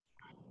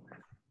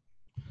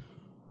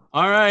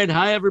All right.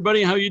 Hi,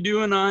 everybody. How you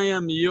doing? I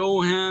am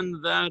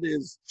Johan. That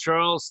is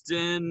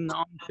Charleston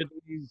on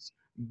today's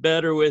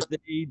Better with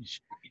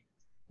Age.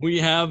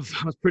 I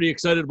was pretty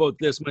excited about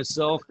this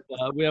myself.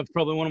 We have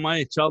probably one of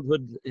my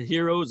childhood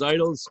heroes,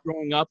 idols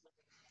growing up.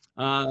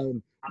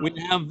 We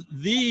have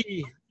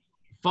the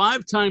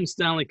five-time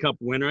Stanley Cup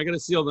winner. I got to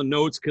see all the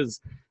notes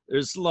because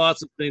there's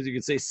lots of things you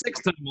can say.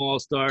 Six-time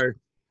All-Star,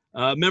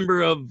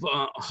 member of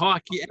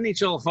hockey,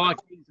 NHL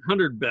hockey's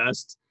 100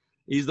 best.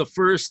 He's the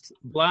first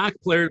black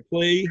player to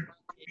play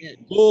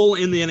goal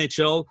in the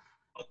NHL,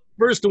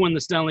 first to win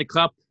the Stanley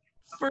Cup,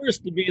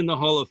 first to be in the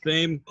Hall of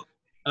Fame.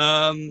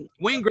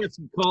 Wayne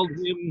Gretzky called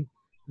him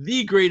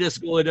the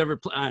greatest goalie ever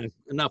played.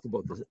 Enough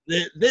about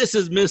this. This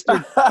is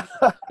Mr.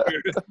 I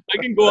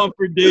can go on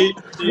for days.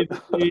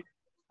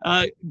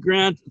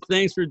 Grant,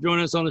 thanks for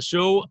joining us on the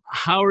show.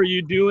 How are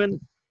you doing?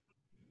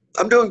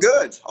 I'm doing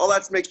good. All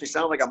that makes me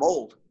sound like I'm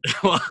old.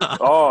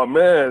 Oh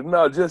man,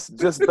 no, just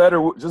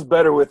better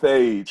with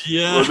age.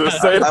 Yeah, we'll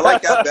just say I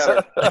like that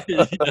better.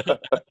 Yeah.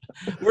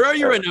 Where are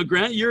you right now,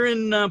 Grant? You're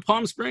in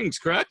Palm Springs,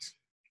 correct?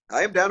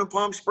 I am down in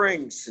Palm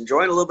Springs,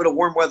 enjoying a little bit of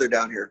warm weather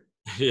down here.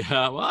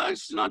 Yeah, well,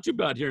 it's not too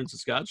bad here in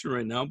Saskatchewan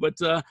right now. But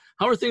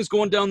how are things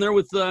going down there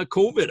with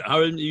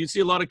COVID? You see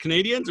a lot of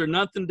Canadians or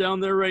nothing down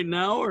there right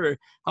now, or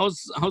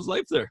how's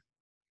life there?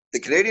 The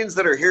Canadians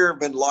that are here have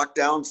been locked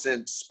down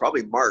since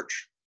probably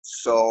March.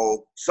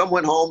 So some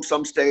went home,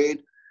 some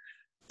stayed.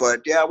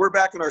 But yeah, we're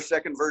back in our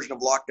second version of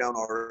lockdown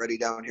already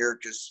down here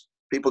because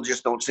people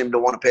just don't seem to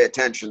want to pay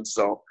attention.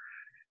 So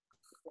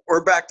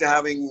we're back to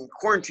having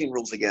quarantine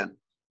rules again.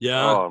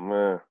 Yeah. Oh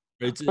man.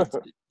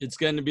 It's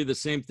going to be the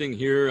same thing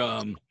here.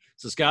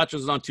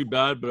 Saskatchewan's not too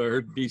bad, but I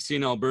heard BC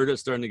and Alberta is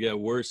starting to get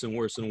worse and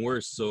worse and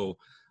worse. So,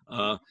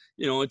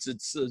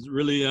 it's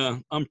really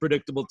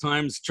unpredictable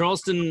times.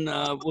 Charleston,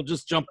 we'll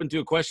just jump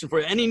into a question for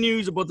you. Any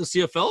news about the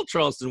CFL,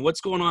 Charleston?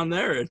 What's going on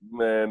there?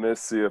 Man,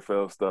 this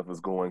CFL stuff is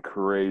going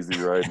crazy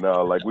right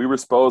now. Like, we were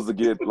supposed to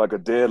get like a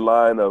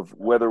deadline of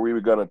whether we were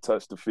going to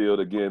touch the field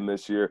again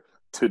this year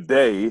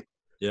today.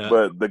 Yeah.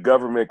 But the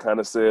government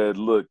kind of said,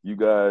 look, you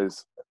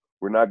guys,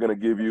 we're not going to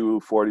give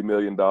you $40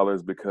 million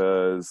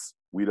because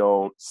we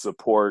don't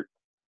support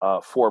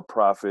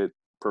for-profit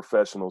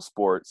professional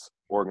sports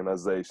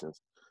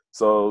organizations.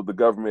 So the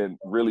government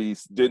really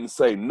didn't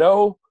say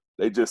no.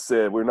 They just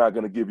said, we're not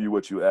going to give you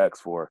what you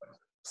asked for.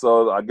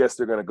 So I guess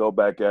they're going to go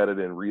back at it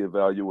and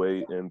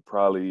reevaluate and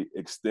probably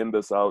extend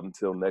us out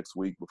until next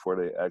week before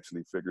they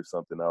actually figure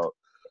something out.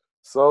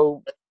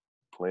 So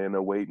playing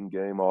a waiting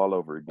game all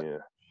over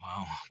again.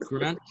 Wow.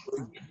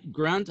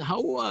 Grant,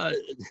 how,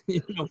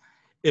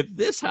 if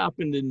this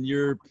happened in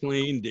your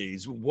playing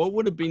days, what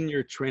would have been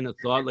your train of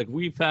thought? Like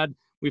we've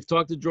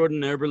talked to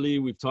Jordan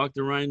Eberle, we've talked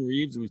to Ryan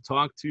Reeves, we've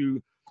talked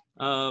to,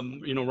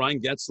 Ryan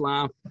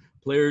Getzlaf,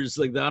 players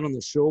like that on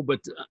the show.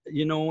 But,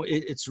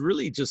 it's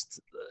really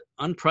just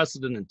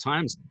unprecedented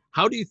times.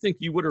 How do you think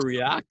you would have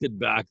reacted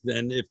back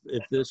then if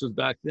this was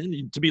back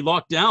then to be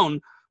locked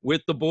down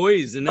with the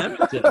boys in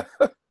Edmonton?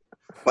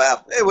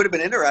 Well, it would have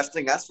been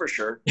interesting, that's for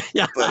sure.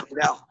 Yeah. But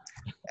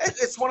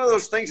it's one of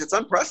those things. It's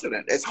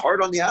unprecedented. It's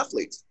hard on the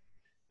athletes.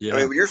 Yeah. I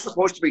mean, when you're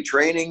supposed to be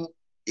training,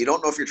 you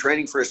don't know if you're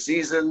training for a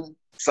season.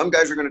 Some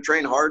guys are going to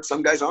train hard.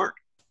 Some guys aren't.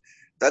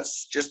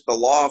 That's just the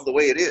law of the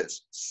way it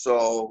is.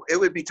 So it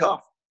would be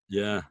tough.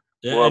 Yeah.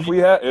 Well,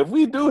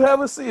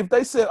 if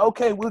they said,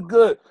 okay, we're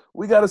good,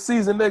 we got a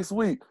season next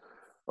week.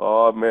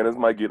 Oh man, this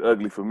might get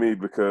ugly for me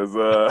because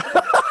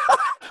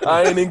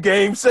I ain't in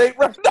game shape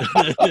right now.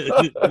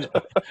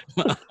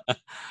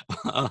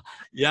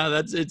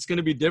 Yeah, it's going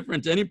to be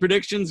different. Any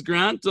predictions,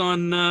 Grant,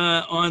 on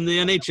the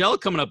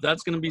NHL coming up?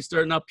 That's going to be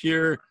starting up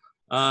here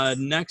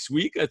next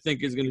week. I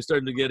think is going to be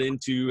starting to get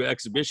into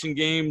exhibition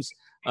games.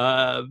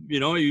 Are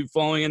you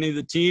following any of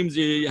the teams?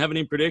 Do you have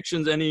any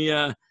predictions? Any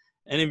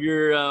of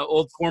your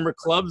old former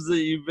clubs that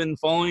you've been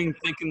following,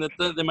 thinking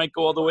that they might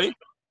go all the way?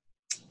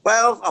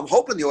 Well, I'm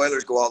hoping the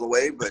Oilers go all the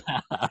way, but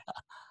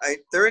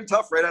they're in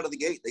tough right out of the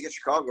gate. They get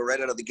Chicago right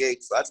out of the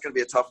gate, so that's going to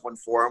be a tough one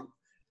for them.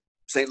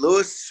 St.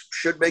 Louis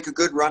should make a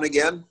good run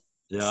again.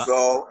 Yeah.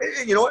 So,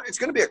 you know what? It's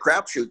going to be a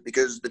crapshoot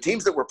because the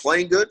teams that were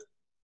playing good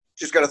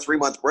just got a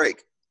 3-month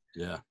break.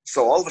 Yeah.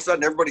 So all of a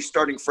sudden, everybody's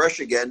starting fresh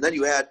again. Then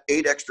you add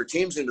 8 extra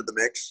teams into the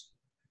mix,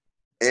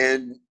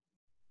 and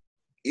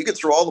you can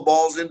throw all the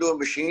balls into a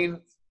machine.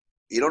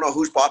 You don't know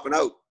who's popping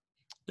out.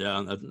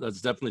 Yeah,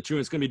 that's definitely true.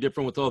 It's going to be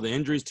different with all the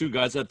injuries too.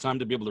 Guys had time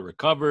to be able to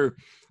recover.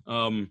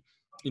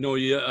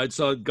 I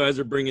saw guys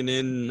are bringing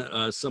in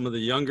some of the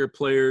younger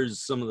players.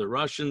 Some of the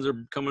Russians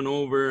are coming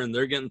over, and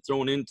they're getting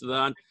thrown into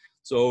that.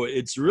 So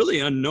it's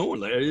really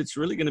unknown. It's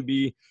really going to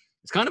be.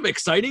 It's kind of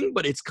exciting,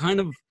 but it's kind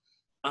of.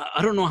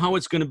 I don't know how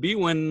it's going to be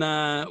when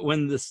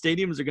the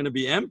stadiums are going to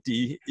be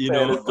empty.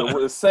 It's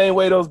the same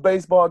way those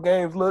baseball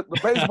games look. The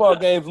baseball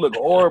games look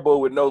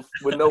horrible with no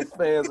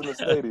fans in the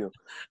stadium.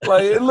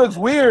 Like it looks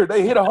weird.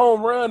 They hit a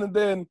home run and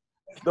then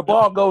the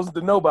ball goes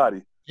to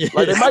nobody.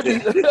 Like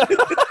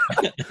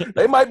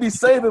they might be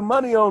saving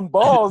money on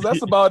balls.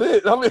 That's about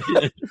it. I mean,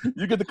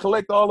 you get to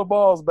collect all the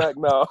balls back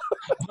now.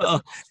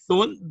 The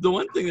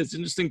one thing that's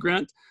interesting,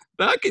 Grant.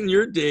 back in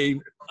your day,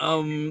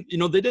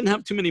 they didn't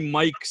have too many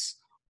mics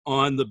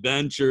on the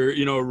bench or,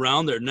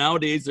 around there.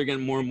 Nowadays, they're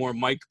getting more and more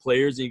mic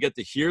players, and you get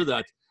to hear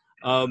that.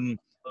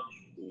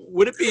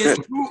 Would it be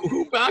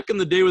who back in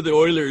the day with the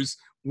Oilers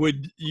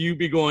would you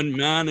be going,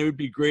 man, it would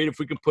be great if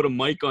we could put a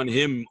mic on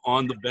him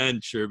on the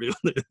bench? Or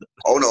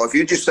Oh, no, if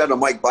you just set a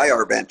mic by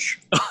our bench,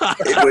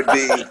 it would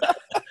be –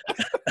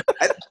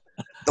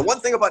 the one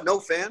thing about no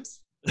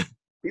fans,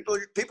 people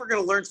are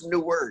going to learn some new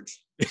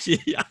words.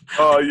 Yeah.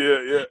 Oh,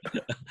 yeah.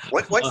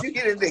 Once you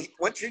get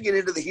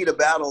into the heat of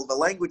battle, the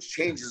language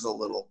changes a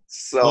little.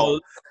 So well,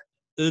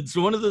 it's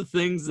one of the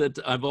things that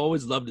I've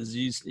always loved is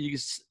you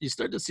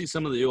start to see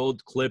some of the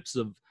old clips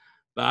of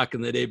back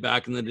in the day.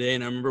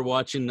 And I remember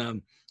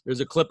watching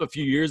there's a clip a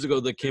few years ago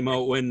that came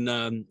out when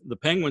the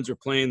Penguins were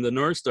playing the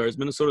North Stars,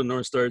 Minnesota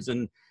North Stars,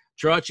 and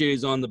Trottier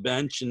is on the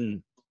bench,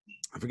 and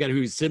I forget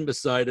who he's sitting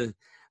beside it,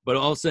 but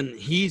all of a sudden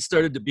he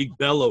started to be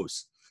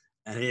Bellows.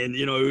 And,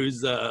 it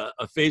was a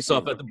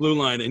face-off at the blue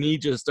line, and he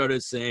just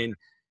started saying,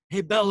 "Hey,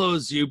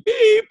 Bellows, you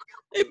beep.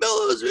 Hey,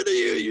 Bellows, what are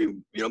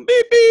you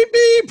beep, beep,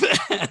 beep."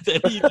 And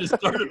then he just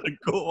started to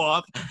go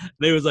off. And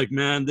he was like,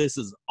 man, this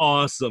is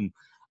awesome.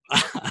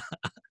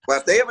 Well,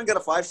 if they haven't got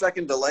a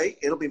 5-second delay,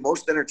 it'll be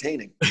most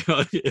entertaining.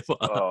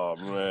 Oh,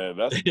 man.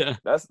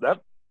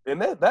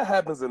 That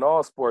happens in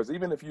all sports.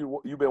 Even if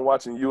you've been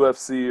watching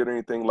UFC or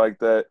anything like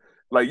that,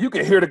 like you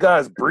can hear the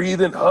guys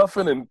breathing,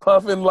 huffing and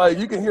puffing. Like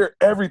you can hear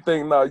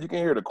everything now. You can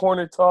hear the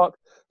corner talk.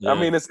 Yeah. I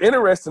mean, it's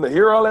interesting to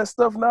hear all that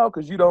stuff now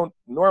because you don't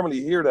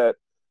normally hear that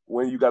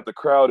when you got the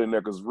crowd in there,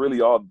 because really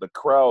all the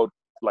crowd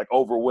like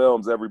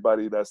overwhelms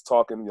everybody that's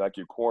talking, like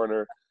your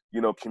corner,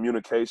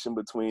 communication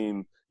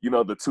between,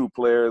 the two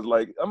players.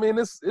 Like, I mean,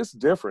 it's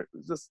different.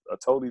 It's just a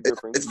totally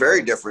different. It's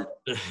very different.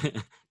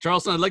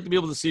 Charleston, I'd like to be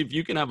able to see if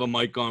you can have a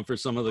mic on for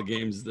some of the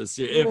games this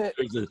year.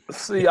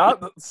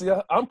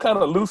 I'm kind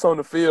of loose on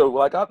the field.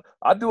 Like I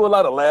do a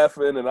lot of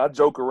laughing and I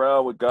joke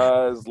around with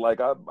guys. Like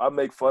I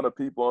make fun of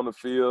people on the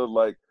field.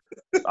 Like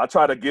I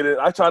try to get it.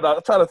 I try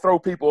to throw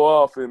people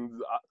off, and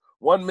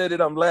one minute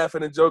I'm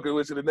laughing and joking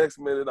with you, the next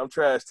minute I'm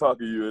trash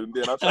talking you, and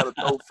then I try to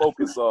throw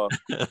focus off.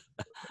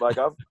 Like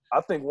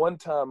I think one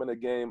time in a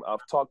game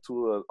I've talked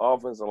to an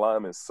offensive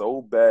lineman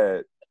so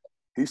bad,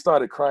 he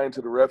started crying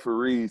to the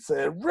referee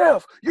saying,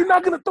 "Ref, you're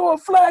not going to throw a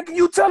flag and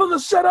you tell him to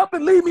shut up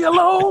and leave me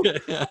alone?"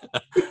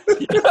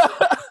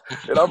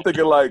 And I'm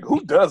thinking, like,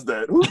 who does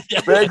that? Who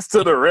begs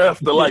to the ref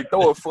to, like,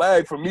 throw a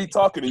flag for me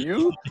talking to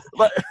you?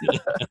 Like,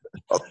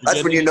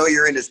 that's when you know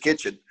you're in his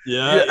kitchen.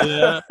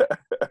 Yeah.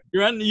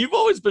 You've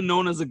always been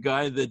known as a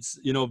guy that's,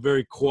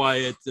 very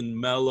quiet and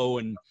mellow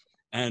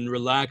and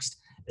relaxed.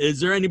 Is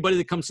there anybody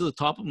that comes to the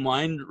top of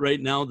mind right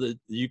now that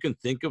you can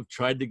think of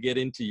tried to get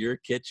into your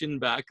kitchen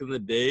back in the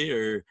day,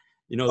 or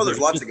there's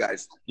lots of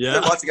guys. Yeah,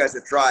 there's lots of guys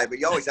that try, but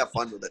you always have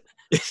fun with it.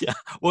 Yeah.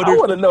 I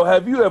want to know: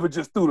 have you ever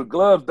just threw the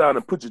gloves down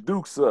and put your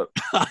dukes up?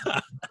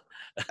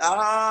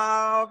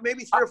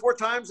 Maybe 3 or 4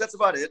 times. That's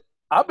about it.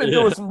 I've been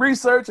doing some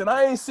research, and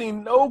I ain't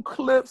seen no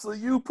clips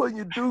of you putting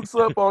your dukes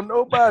up on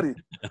nobody.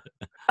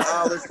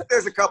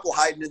 There's a couple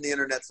hiding in the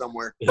internet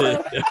somewhere.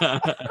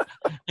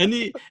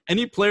 Any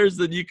players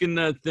that you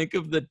can think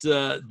of that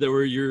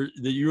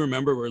you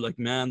remember were like,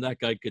 man, that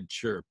guy could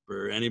chirp,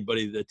 or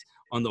anybody that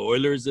on the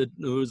Oilers that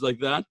was like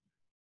that?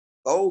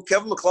 Oh,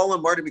 Kevin McClellan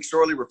and Marty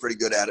McSorley were pretty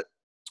good at it.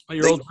 Oh,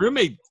 your old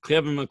roommate,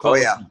 Kevin McClellan.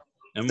 Oh, yeah.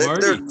 And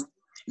Marty.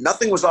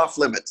 Nothing was off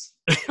limits.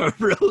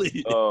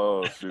 Really?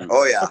 Oh, shoot.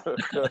 Oh, yeah.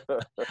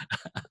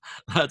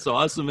 That's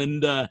awesome.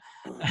 And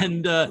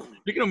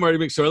speaking of Marty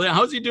McSorley,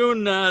 how's he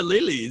doing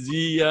lately? Is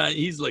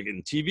he's like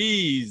in TV,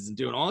 he's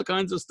doing all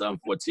kinds of stuff.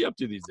 What's he up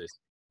to these days?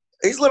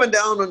 He's living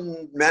down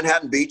in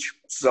Manhattan Beach,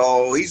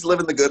 so he's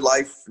living the good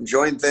life,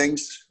 enjoying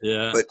things.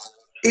 Yeah. But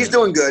he's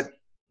doing good.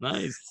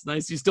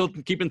 Nice. You still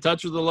keep in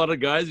touch with a lot of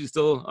guys? You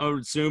still, I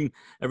would assume,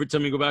 every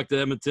time you go back to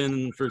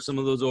Edmonton for some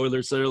of those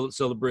Oilers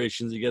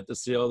celebrations, you get to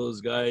see all those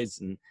guys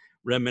and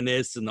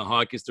reminisce, and the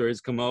hockey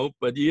stories come out.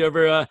 But do you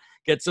ever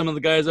get some of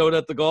the guys out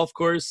at the golf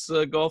course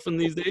golfing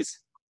these days?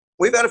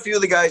 We've had a few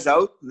of the guys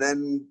out, and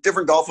then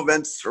different golf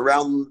events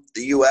around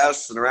the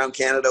U.S. and around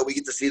Canada. We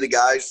get to see the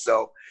guys,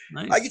 so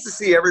nice. I get to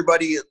see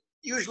everybody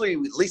usually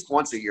at least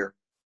once a year.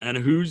 And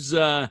who's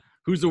the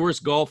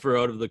worst golfer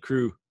out of the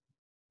crew?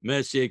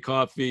 Messier,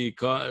 Coffee,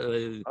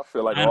 I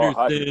feel like Anderson, all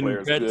hockey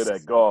players are good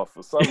at golf.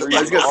 For some reason,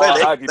 I was going to say,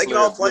 they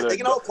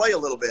can all play a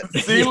little bit.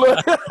 See, look,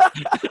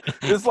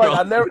 it's like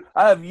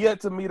I have yet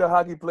to meet a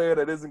hockey player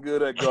that isn't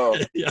good at golf.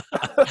 Yeah.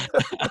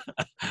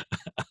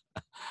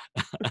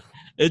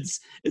 It's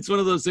one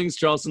of those things,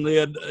 Charleston. They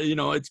had,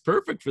 it's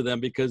perfect for them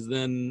because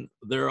then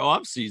their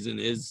off season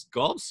is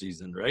golf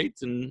season, right?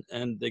 And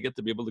they get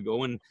to be able to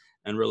go and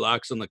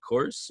relax on the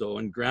course. So,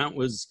 and Grant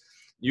was.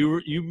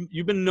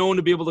 You've been known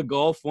to be able to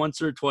golf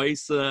once or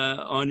twice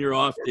on your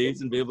off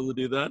days and be able to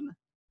do that?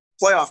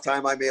 Playoff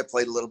time, I may have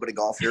played a little bit of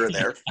golf here and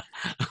there.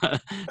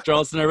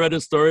 Charleston, I read a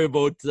story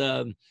about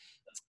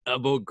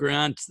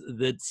Grant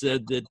that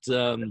said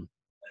that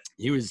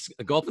he was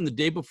golfing the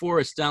day before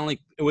a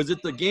Stanley. Was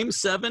it the Game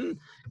 7,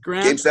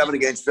 Grant? Game 7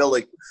 against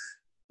Philly.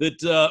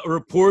 that a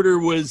reporter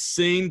was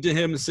saying to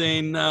him,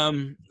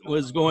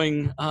 was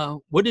going,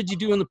 what did you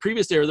do in the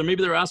previous day? Or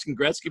maybe they're asking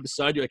Gretzky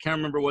beside you. I can't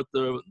remember what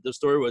the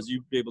story was.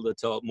 You'd be able to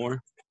tell it more.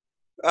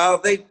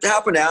 They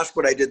happened to ask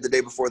what I did the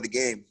day before the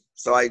game.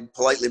 So I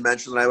politely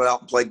mentioned that I went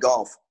out and played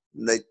golf.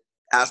 And they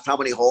asked how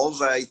many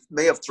holes. I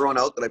may have thrown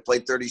out that I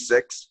played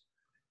 36.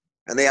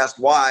 And they asked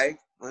why.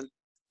 It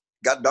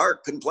got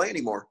dark, couldn't play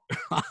anymore.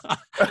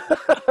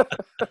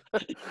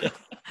 Yeah.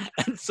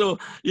 And so,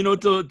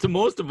 to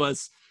most of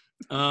us,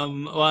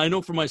 well, I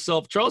know for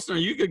myself, Charleston, are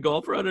you a good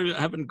golfer? I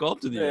haven't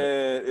golfed with you.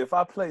 Man, if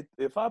I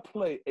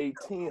play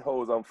 18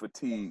 holes, I'm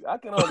fatigued. I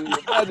can only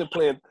imagine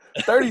playing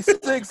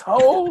 36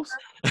 holes.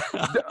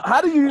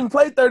 How do you even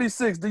play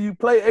 36? Do you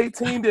play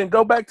 18 then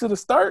go back to the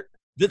start?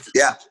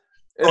 Yeah.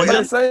 And play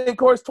the same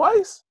course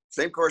twice?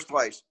 Same course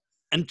twice.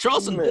 And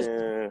Charleston,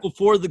 this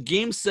before the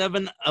Game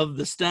 7 of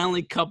the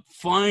Stanley Cup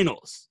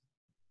Finals.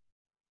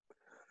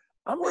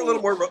 We're a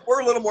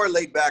little more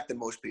laid back than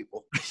most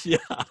people. Yeah.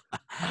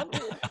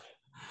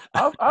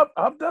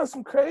 I've done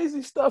some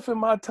crazy stuff in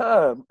my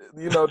time,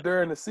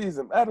 during the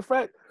season. Matter of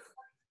fact,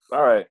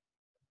 all right.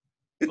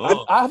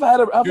 Oh. I've had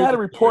a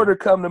reporter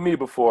come to me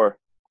before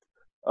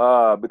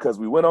because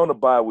we went on a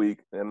bye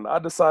week, and I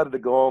decided to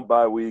go on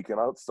bye week, and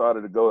I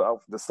decided to go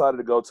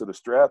to the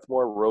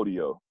Strathmore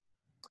Rodeo.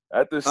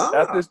 At this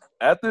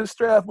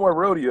Strathmore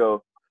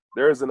Rodeo,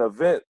 there's an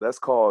event that's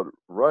called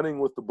Running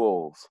with the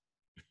Bulls.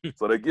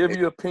 So they give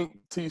you a pink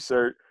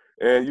T-shirt,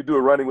 and you do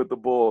a Running with the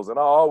Bulls. And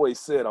I always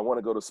said I want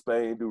to go to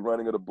Spain, do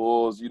Running of the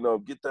Bulls,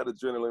 get that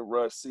adrenaline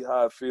rush, see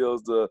how it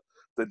feels to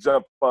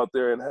jump out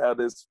there and have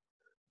this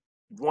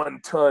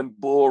 1-ton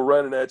bull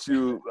running at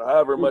you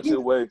however much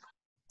it weighs.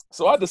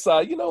 So I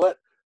decide, you know what?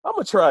 I'm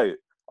going to try it.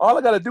 All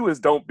I got to do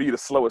is don't be the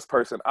slowest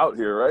person out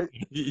here, right?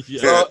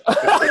 Yeah.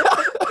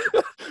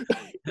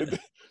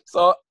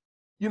 So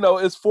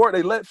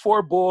they let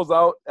 4 bulls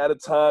out at a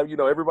time.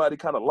 Everybody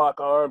kind of lock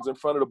arms in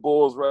front of the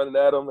bulls running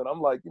at them. And I'm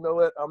like, you know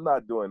what? I'm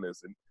not doing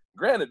this. And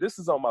granted, this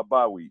is on my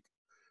bye week.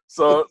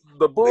 So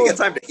the bulls. You get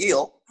time to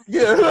heal.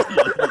 Yeah.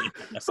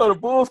 So the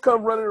bulls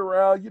come running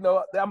around.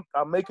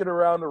 I make it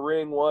around the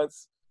ring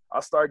once. I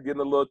start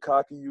getting a little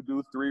cocky. You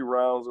do 3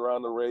 rounds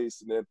around the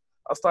race. And then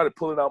I started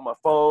pulling out my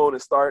phone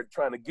and start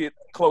trying to get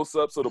close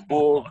up. So the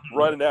bull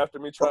running after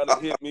me, trying to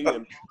hit me.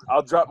 And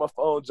I'll drop my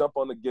phone, jump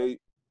on the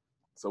gate.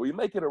 So we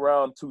make it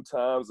around 2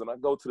 times, and I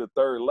go to the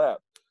 3rd lap.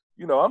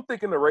 I'm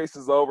thinking the race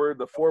is over.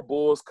 The 4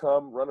 bulls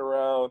come, run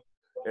around,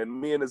 and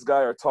me and this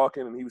guy are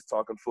talking, and he was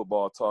talking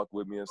football talk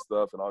with me and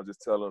stuff, and I was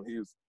just telling him, he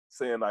was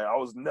saying, like, I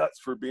was nuts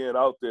for being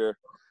out there.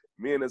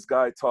 Me and this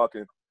guy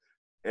talking,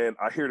 and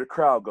I hear the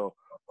crowd go,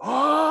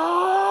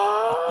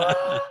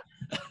 ah!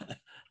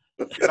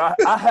 And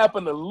I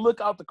happen to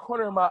look out the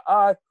corner of my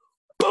eye.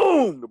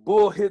 Boom! The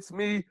bull hits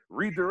me.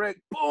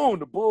 Redirect. Boom!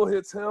 The bull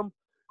hits him.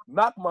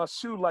 Knock my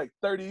shoe like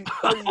 30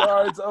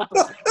 yards up.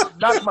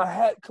 Knock my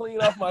hat clean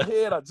off my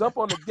head. I jump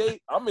on the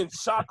gate. I'm in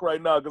shock right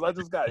now because I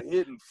just got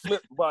hit and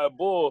flipped by a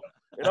bull.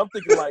 And I'm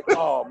thinking like,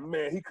 oh,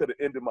 man, he could have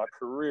ended my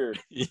career.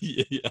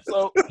 Yeah.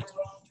 So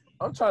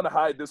I'm trying to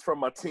hide this from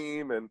my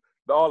team and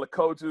all the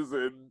coaches.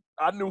 And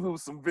I knew there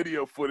was some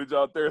video footage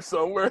out there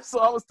somewhere. So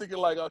I was thinking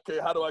like, okay,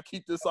 how do I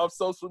keep this off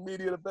social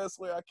media the best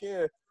way I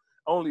can?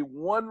 Only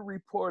one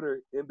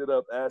reporter ended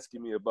up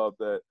asking me about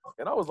that.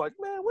 And I was like,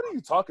 man, what are you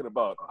talking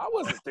about? I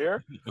wasn't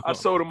there. I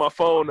showed him my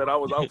phone that I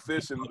was out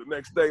fishing the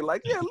next day.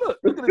 Like, yeah, look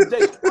at the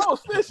date. I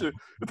was fishing.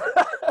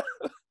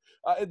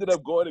 I ended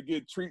up going to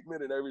get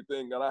treatment and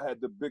everything, and I had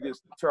the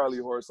biggest Charlie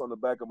horse on the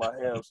back of my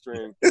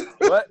hamstring.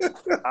 But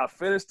I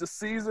finished the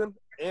season,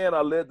 and I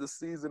led the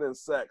season in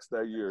sacks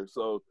that year.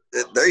 So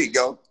there you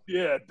go.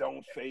 Yeah,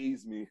 don't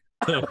phase me.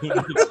 Well,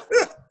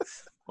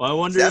 I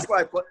wonder.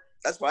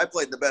 That's why I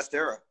played in the best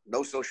era.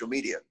 No social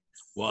media.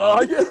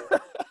 Wow. Yeah.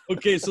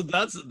 Okay, so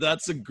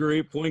that's a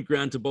great point,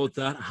 Grant, about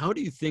that. How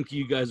do you think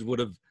you guys would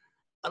have,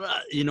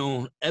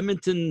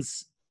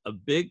 Edmonton's a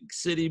big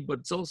city, but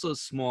it's also a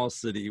small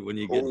city when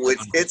you get.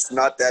 It's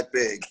not that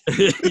big.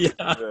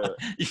 Yeah.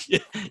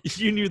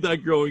 You knew that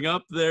growing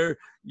up there.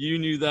 You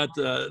knew that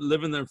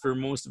living there for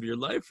most of your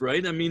life,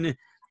 right? I mean,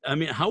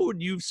 how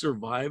would you have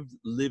survived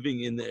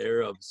living in the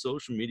era of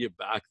social media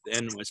back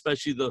then,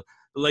 especially the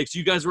likes?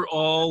 You guys were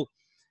all,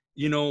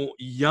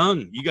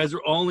 young. You guys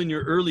were all in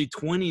your early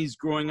 20s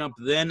growing up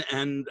then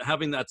and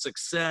having that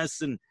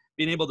success and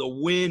being able to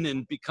win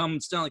and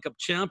become Stanley Cup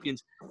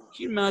champions.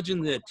 Can you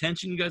imagine the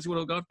attention you guys would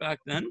have got back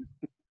then?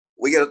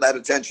 We get that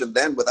attention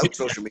then without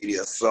social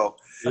media. So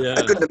yeah.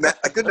 I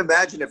couldn't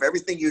imagine if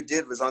everything you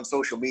did was on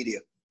social media.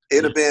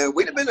 We'd have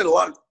been in a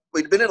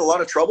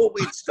lot of trouble.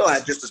 We'd still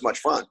had just as much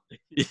fun.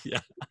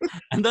 Yeah.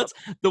 And that's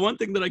the one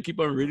thing that I keep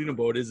on reading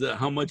about is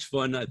how much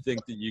fun I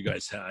think that you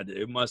guys had.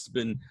 It must have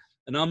been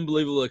an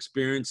unbelievable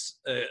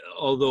experience,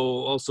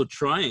 although also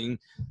trying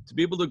to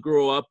be able to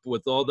grow up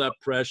with all that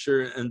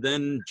pressure and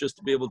then just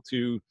to be able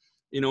to,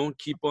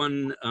 keep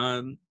on,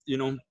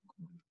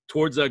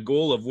 towards that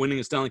goal of winning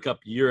a Stanley Cup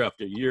year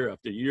after year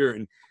after year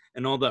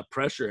and all that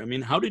pressure. I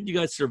mean, how did you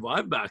guys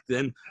survive back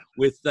then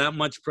with that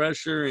much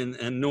pressure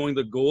and knowing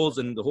the goals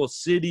and the whole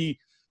city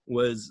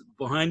was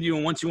behind you,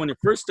 and once you won your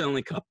first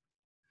Stanley Cup,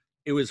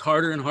 it was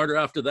harder and harder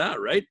after that,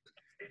 right?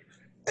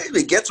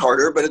 It gets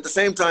harder, but at the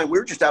same time, we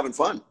were just having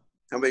fun.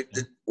 I mean,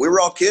 we were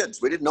all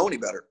kids. We didn't know any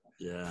better.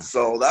 Yeah.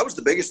 So that was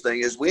the biggest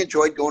thing, is we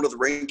enjoyed going to the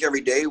rink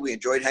every day. We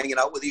enjoyed hanging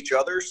out with each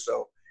other.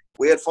 So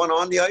we had fun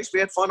on the ice. We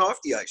had fun off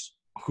the ice.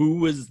 Who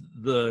was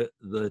the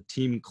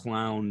team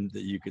clown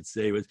that you could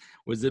say?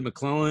 Was it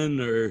McClellan,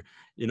 or,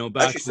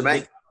 back? Actually,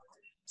 Semenko.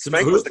 Semenko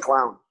Semenko was the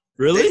clown.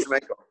 Really? Dave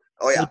Semenko.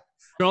 Oh, yeah.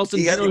 Charleston,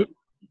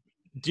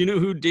 do you know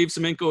who Dave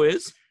Semenko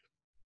is?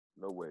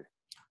 No way.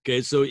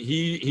 Okay, so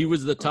he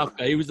was the tough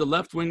guy. He was the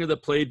left winger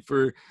that played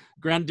for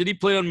Grant. Did he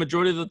play on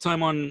majority of the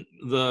time on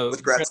the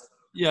with Gretzky?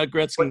 Yeah,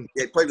 Gretzky.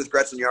 Yeah, he played with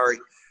Gretzky and Yari.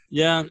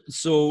 Yeah.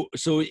 So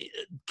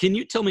can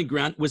you tell me,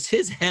 Grant, was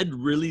his head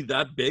really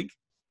that big?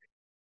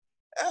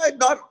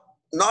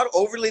 Not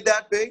overly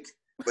that big,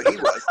 but he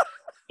was.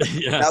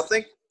 Yeah. Now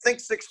think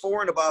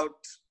 6'4" and about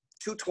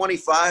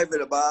 225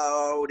 and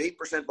about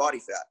 8% body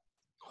fat.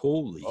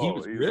 Holy, he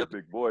was a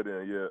big boy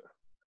then, yeah.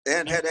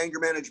 And had anger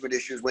management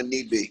issues when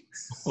need be.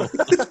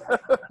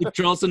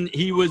 Charleston,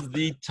 he was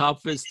the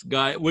toughest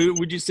guy.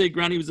 Would you say,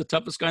 Grant, he was the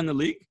toughest guy in the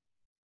league?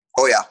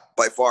 Oh, yeah,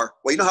 by far.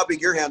 Well, you know how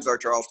big your hands are,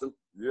 Charleston.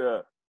 Yeah.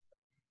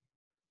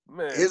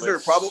 Man, his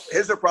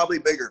are probably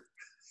bigger.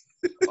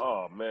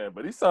 Oh, man,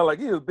 but he sounded like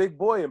he was a big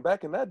boy, and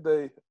back in that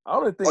day, I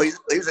don't think. Oh,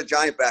 he was a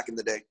giant back in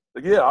the day.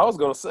 Yeah, I was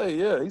going to say,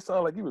 yeah, he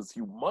sounded like he was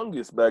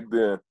humongous back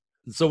then.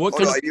 So what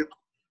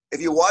if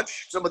you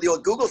watch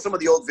Google some of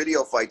the old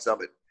video fights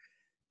of it,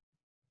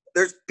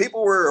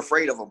 people were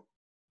afraid of him.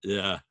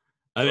 Yeah.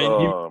 I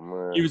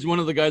mean, he was one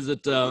of the guys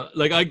that,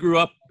 I grew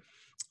up,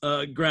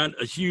 Grant,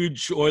 a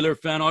huge Oiler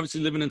fan,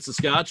 obviously living in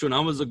Saskatchewan. I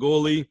was a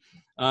goalie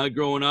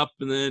growing up,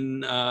 and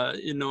then,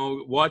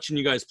 watching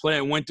you guys play.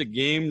 I went to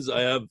games.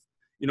 I have,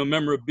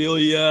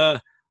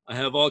 memorabilia. I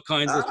have all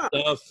kinds of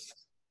stuff.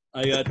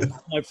 I got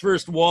my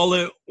first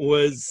wallet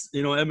was,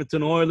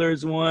 Edmonton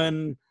Oilers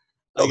one.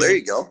 Oh, there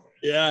you go.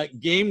 Yeah,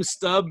 game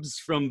stubs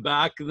from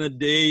back in the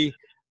day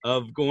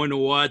of going to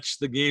watch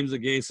the games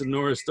against the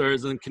North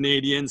Stars and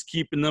Canadians,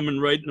 keeping them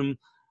and writing them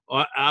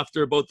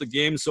after about the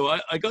game. So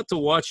I got to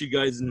watch you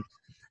guys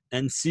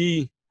and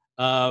see,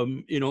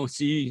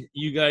 see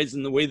you guys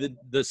and the way that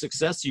the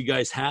success you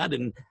guys had.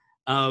 And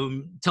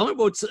tell me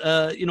about,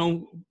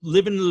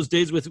 living in those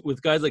days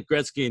with guys like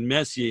Gretzky and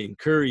Messier and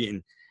Curry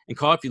and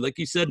Coffey. Like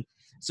you said,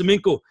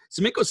 Semenko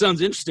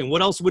sounds interesting.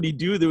 What else would he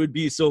do that would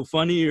be so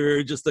funny,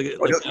 or just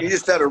he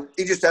just had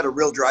a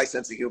real dry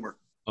sense of humor.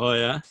 Oh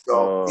yeah.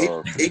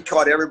 So he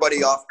caught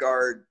everybody off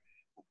guard.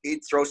 He'd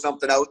throw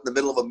something out in the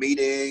middle of a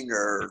meeting,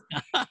 or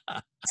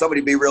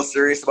somebody be real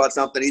serious about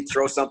something. He'd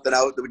throw something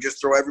out that would just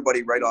throw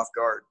everybody right off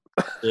guard.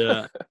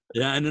 Yeah.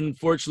 And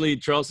unfortunately,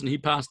 Charleston, he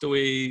passed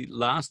away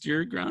last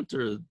year, Grant,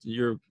 or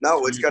year?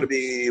 No, it's got to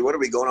be, what are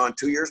we going on,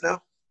 2 years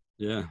now?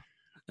 Yeah.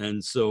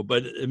 And so,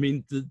 but I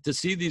mean, to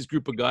see these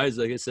group of guys,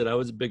 like I said, I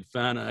was a big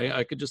fan.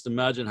 I could just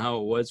imagine how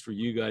it was for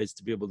you guys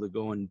to be able to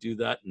go and do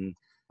that and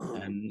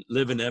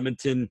live in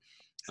Edmonton,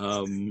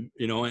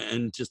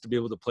 and just to be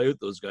able to play with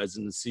those guys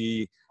and to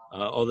see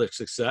all their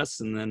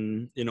success, and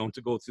then,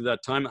 to go through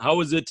that time. How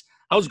was it?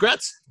 How's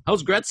Gretz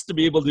to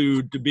be able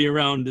to be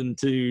around and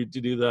to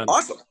do that?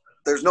 Awesome.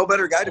 There's no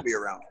better guy to be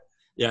around.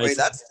 Yeah. I mean,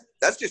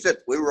 that's just it.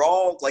 We were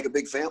all like a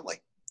big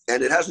family,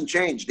 and it hasn't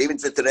changed even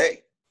to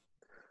today.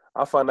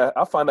 I find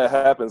that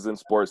happens in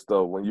sports,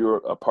 though, when you're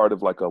a part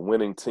of like a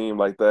winning team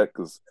like that.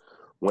 Because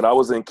when I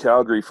was in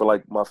Calgary for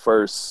like my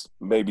first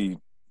maybe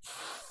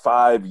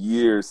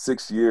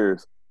 6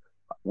 years,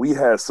 we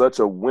had such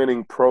a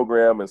winning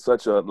program and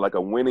such a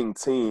winning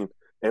team,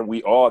 and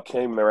we all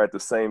came there at the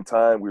same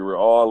time. We were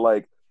all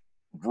like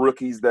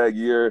rookies that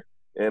year,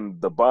 and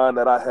the bond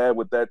that I had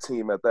with that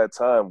team at that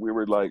time, we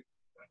were like,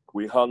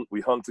 we hung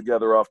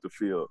together off the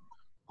field.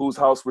 Whose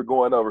house we're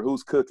going over,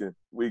 who's cooking.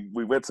 We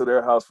went to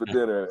their house for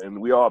dinner, and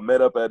we all met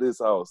up at his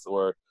house,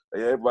 or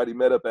everybody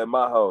met up at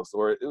my house,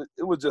 or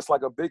it was just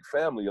like a big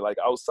family. Like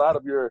outside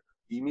of your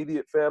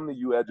immediate family,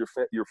 you had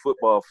your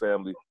football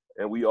family,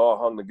 and we all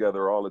hung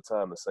together all the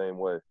time the same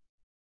way.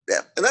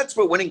 Yeah, and that's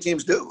what winning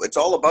teams do. It's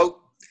all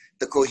about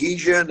the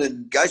cohesion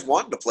and guys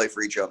wanting to play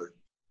for each other.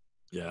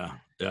 Yeah,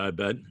 I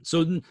bet.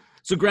 So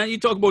Grant, you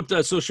talk about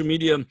social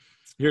media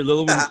here,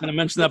 Lil. We kind of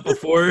mentioned that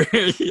before.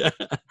 Yeah.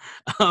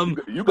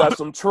 You got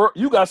some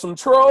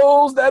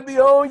trolls that be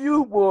on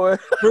you, boy.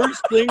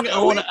 First thing I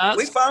want to ask.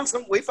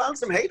 We found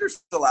some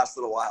haters the last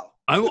little while.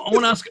 I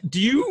want to ask, do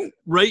you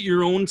write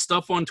your own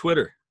stuff on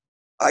Twitter?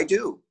 I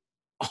do.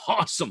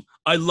 Awesome.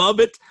 I love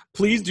it.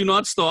 Please do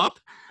not stop.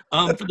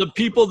 For the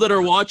people that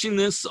are watching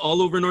this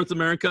all over North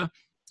America,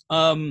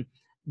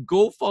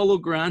 go follow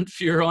Grant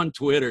Fuhr on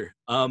Twitter.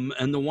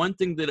 And the one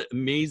thing that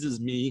amazes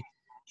me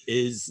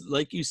is,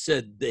 like you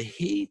said, the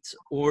hate,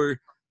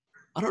 or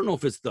I don't know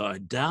if it's the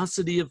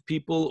audacity of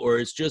people or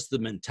it's just the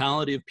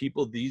mentality of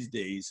people these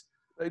days.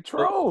 They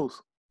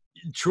trolls.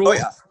 Oh,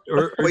 yeah.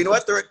 Well, you know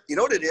what? You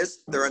know what it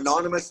is? They're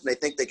anonymous and they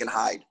think they can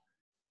hide.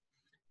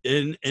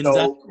 And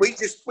so we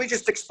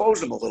just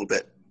expose them a little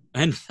bit.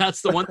 And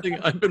that's the one thing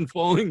I've been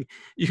following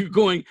you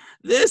going,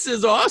 this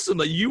is awesome.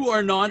 Like you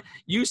are not,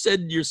 you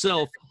said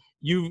yourself,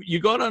 you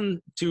got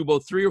on to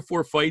about 3 or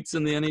 4 fights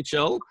in the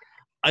NHL.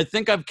 I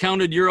think I've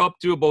counted you're up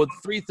to about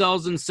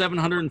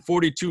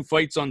 3,742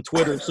 fights on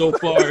Twitter so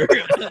far.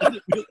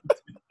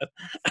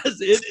 As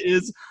it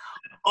is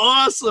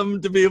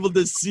awesome to be able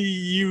to see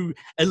you,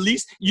 at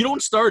least you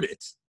don't start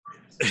it.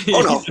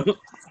 Oh no, You know?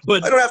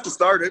 But I don't have to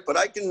start it, but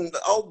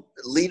I'll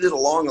lead it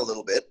along a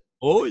little bit.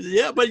 oh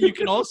yeah, but you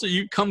can also,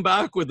 you come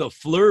back with a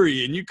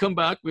flurry and you come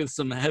back with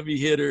some heavy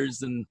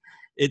hitters, and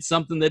it's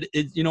something that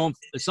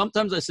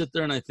sometimes I sit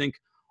there and I think,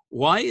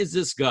 why is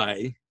this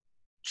guy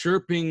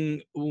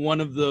chirping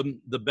one of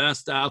the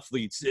best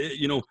athletes?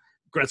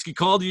 Gretzky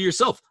called you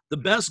yourself the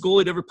best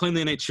goalie to ever play in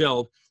the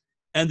NHL.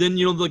 And then,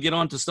 they'll get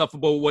on to stuff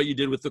about what you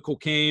did with the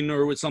cocaine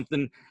or with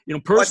something,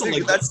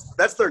 personal. Well,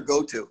 that's their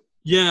go-to.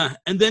 Yeah.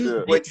 And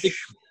then, but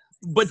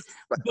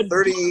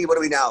 30, what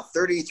are we now?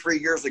 33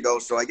 years ago.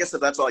 So I guess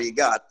if that's all you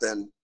got,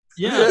 then.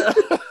 Yeah.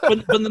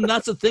 but then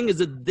that's the thing, is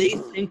that they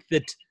think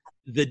that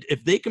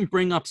if they can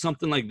bring up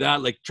something like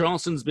that, like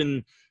Charleston's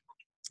been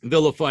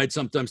vilified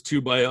sometimes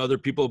too by other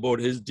people about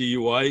his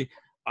DUI.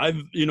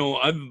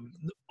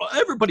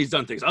 Everybody's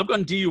done things. I've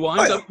gotten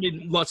DUIs. I've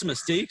made lots of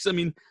mistakes. I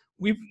mean,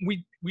 we're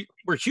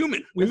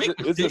human. We make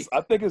mistakes.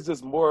 I think it's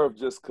just more of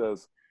just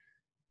because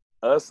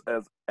us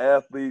as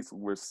athletes,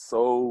 we're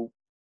so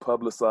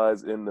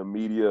publicized in the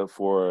media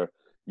for,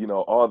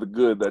 all the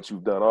good that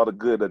you've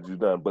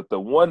done. But the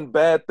one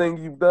bad thing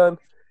you've done,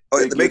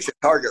 it makes you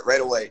a target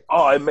right away.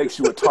 Oh, it makes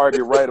you a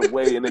target right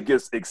away, and it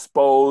gets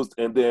exposed,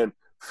 and then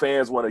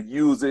fans want to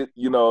use it.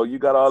 You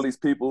got all these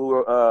people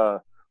who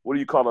are, what do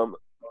you call them?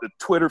 The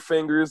Twitter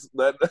fingers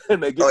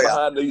and they get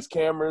behind these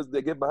cameras,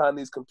 they get behind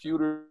these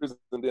computers,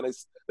 and then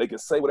they can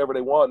say whatever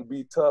they want and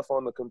be tough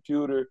on the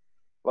computer.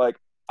 Like,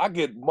 I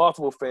get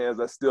multiple fans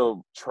that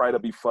still try to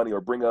be funny or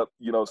bring up,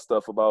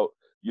 stuff about,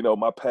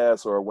 my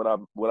past or when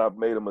I've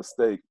made a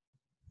mistake.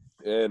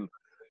 And,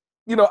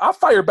 I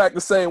fire back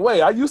the same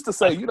way. I used to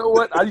say, you know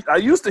what? I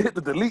used to hit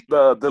the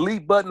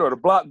delete button or the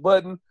block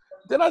button.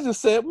 Then I just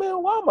said,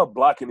 man, why am I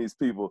blocking these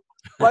people?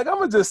 Like, I'm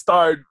going to just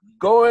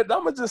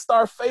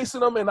start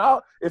facing them. And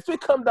if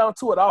it come down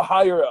to it, I'll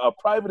hire a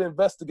private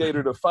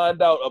investigator to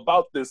find out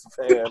about this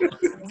fan.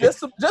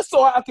 just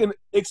so I can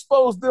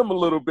expose them a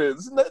little bit.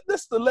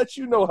 Just to let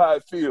you know how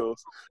it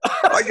feels.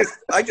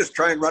 I just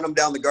try and run them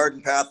down the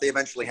garden path. They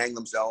eventually hang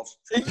themselves.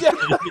 Yeah.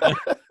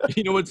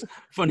 What's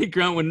funny,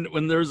 Grant,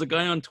 when there was a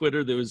guy on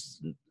Twitter that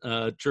was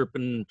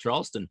chirping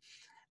Charleston,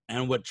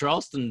 and what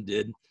Charleston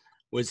did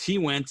was he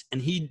went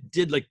and he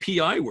did like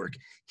PI work.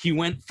 He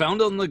went, found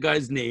out the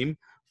guy's name,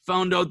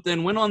 found out,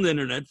 then went on the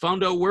internet,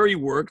 found out where he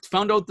worked,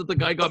 found out that the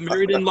guy got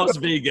married in Las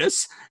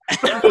Vegas,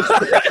 and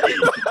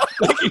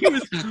he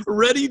was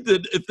ready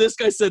to, if this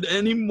guy said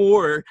any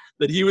more,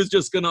 that he was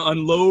just going to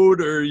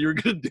unload or you're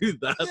going to do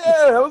that.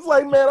 Yeah, I was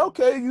like, man,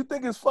 okay, you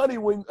think it's funny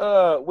when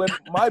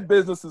my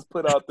business is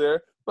put out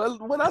there, but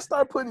when I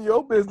start putting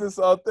your business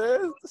out there,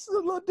 this is a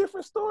little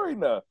different story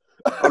now.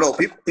 Oh no,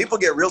 people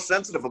get real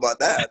sensitive about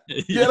that.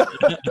 Yeah.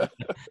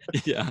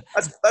 Yeah.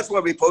 That's why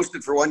we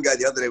posted for one guy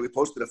the other day. We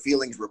posted a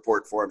feelings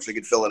report for him so he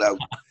could fill it out.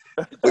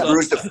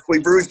 We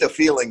bruised a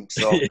feeling.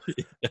 So,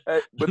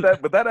 hey,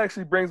 but that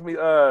actually brings me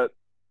to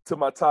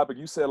my topic.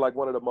 You said like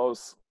one of the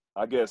most,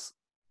 I guess,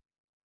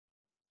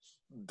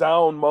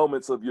 down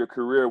moments of your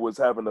career was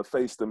having to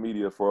face the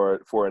media for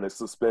a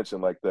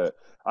suspension like that.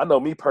 I know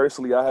me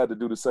personally, I had to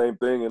do the same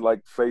thing and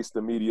like face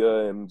the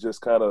media and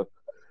just kind of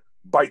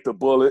bite the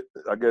bullet,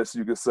 I guess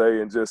you could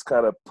say, and just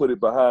kind of put it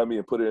behind me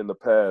and put it in the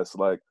past.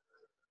 Like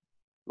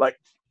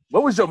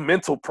what was your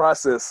mental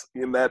process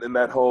in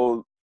that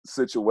whole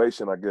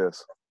situation, I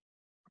guess?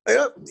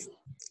 Yeah.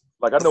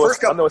 Like, I know it's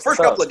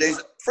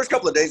first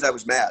couple of days I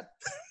was mad.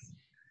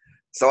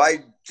 So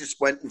I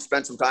just went and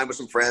spent some time with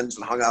some friends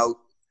and hung out.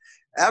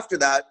 After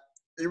that,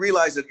 you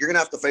realize that you're going to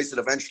have to face it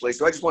eventually.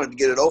 So I just wanted to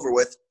get it over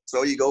with.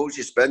 So you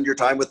spend your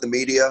time with the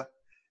media,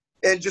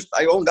 and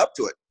I owned up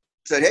to it.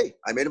 Said, hey,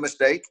 I made a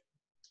mistake.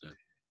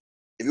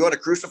 If you want to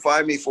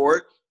crucify me for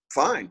it,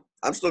 fine.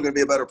 I'm still going to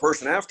be a better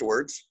person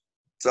afterwards.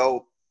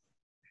 So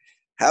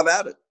have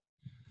at it.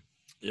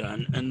 Yeah.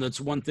 And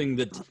that's one thing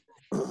that,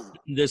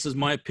 this is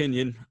my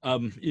opinion.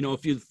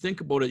 If you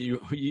think about it,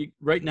 you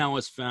right now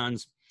as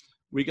fans,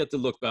 we get to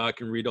look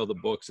back and read all the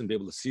books and be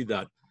able to see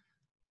that.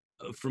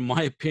 From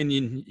my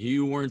opinion,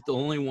 you weren't the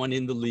only one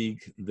in the league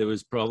that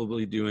was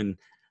probably doing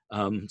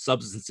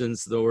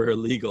substances that were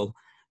illegal.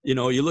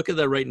 You look at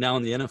that right now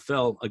in the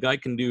NFL, a guy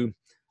can do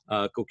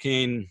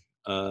cocaine,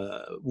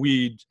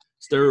 weed,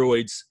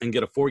 steroids, and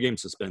get a 4-game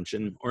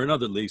suspension, or in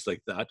other leagues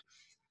like that.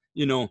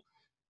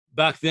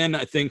 Back then,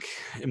 I think,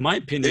 in my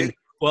opinion,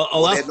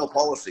 they had no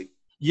policy.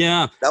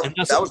 Yeah.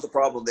 That was the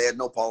problem. They had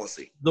no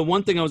policy. The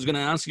one thing I was going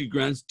to ask you,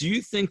 Grant, do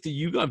you think that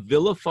you got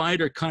vilified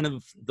or kind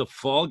of the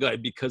fall guy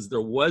because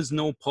there was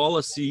no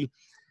policy,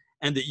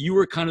 and that you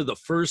were kind of the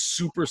first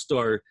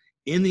superstar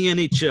in the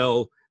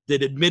NHL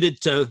that admitted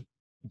to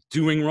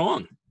doing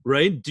wrong?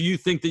 right? Do you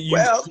think that you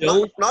Well,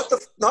 still?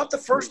 not the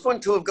first one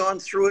to have gone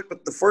through it,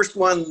 but the first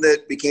one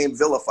that became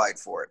vilified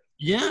for it.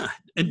 Yeah.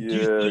 And do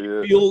you Yeah,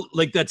 still yeah. feel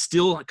like that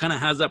still kind of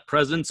has that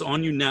presence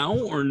on you now,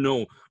 or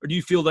no? Or do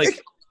you feel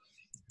like,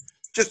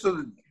 Just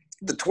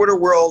the Twitter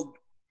world,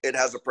 it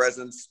has a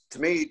presence. To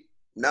me,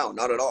 no,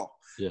 not at all.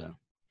 yeah,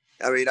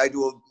 I mean, I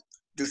do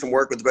some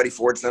work with the Betty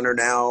Ford Center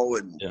now,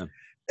 and yeah.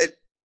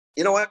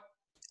 you know what?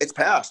 It's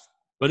past.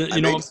 But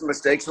I made some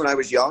mistakes when I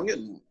was young,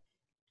 and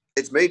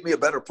it's made me a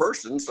better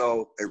person.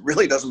 So it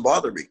really doesn't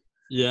bother me.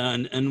 yeah,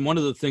 and one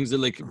of the things that,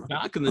 like,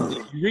 back in the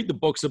day, you read the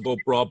books about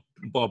Bob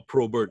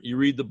Probert, you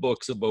read the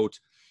books about,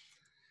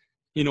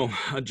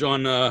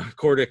 John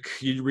Cordick,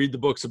 you read the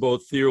books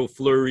about Theo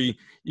Fleury,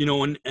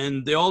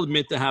 and they all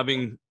admit to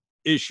having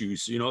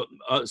issues,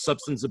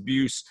 substance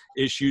abuse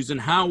issues,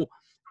 and how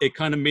it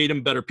kind of made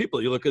them better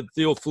people. You look at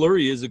Theo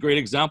Fleury is a great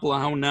example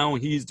of how now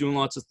he's doing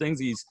lots of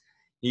things.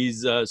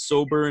 He's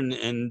sober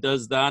and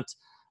does that.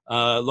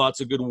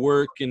 Lots of good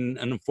work, and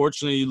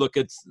unfortunately, you look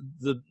at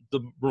the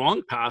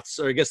wrong paths,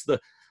 or I guess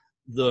the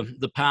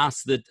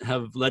paths that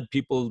have led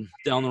people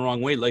down the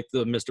wrong way, like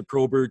the Mr.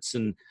 Proberts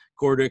and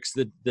Cordicks.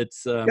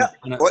 It's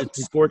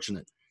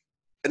unfortunate.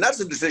 And that's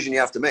a decision you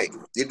have to make.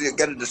 You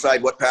got to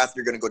decide what path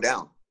you're going to go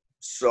down.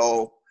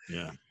 So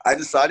yeah, I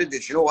decided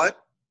that, you know what,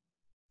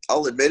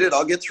 I'll admit it.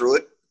 I'll get through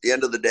it at the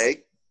end of the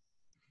day.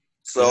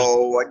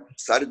 So I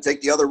decided to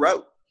take the other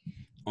route.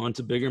 On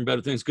to bigger and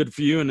better things. Good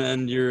for you,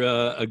 and you're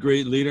a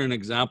great leader and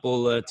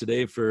example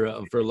today for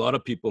a lot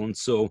of people. And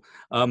so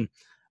I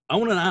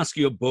want to ask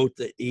you about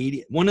the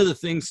 80. One of the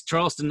things,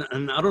 Charleston,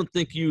 and I don't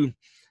think you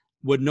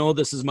would know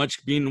this as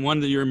much, being one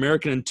that you're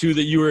American, and two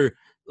that you were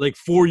like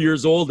 4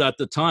 years old at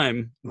the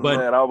time. But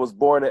man, I was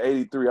born in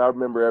 '83. I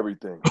remember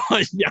everything.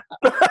 yeah,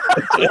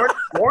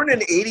 born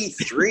in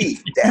 '83.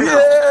 Damn.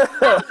 Yeah.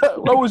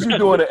 What was you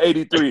doing in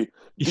 '83?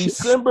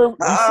 December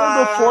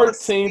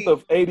 14th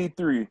of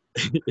 '83.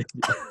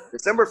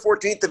 December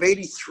 14th of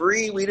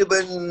 '83, we'd have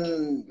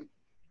been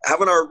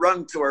having our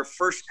run to our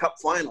first cup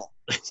final.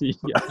 yeah,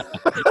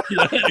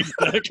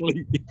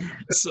 exactly.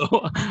 So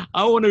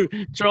I want to,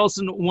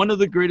 Charleston, one of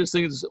the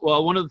things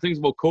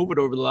about COVID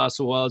over the last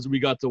while is we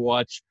got to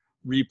watch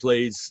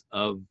replays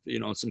of,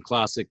 some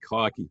classic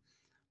hockey.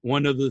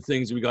 One of the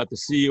things we got to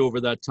see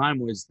over that time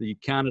was the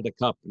Canada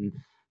Cup. And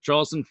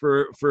Charleston,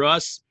 for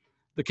us,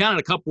 the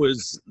Canada Cup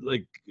was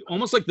like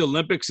almost like the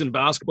Olympics in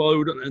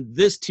basketball.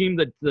 This team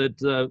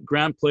that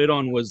Grant played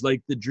on was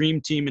like the dream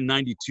team in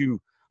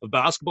 '92 of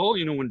basketball,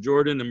 when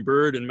Jordan and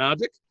Bird and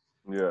Magic.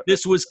 Yeah.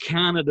 This was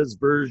Canada's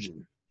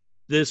version.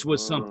 This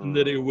was something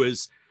that it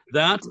was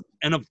that.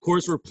 And of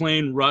course, we're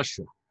playing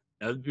Russia.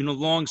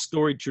 Long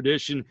story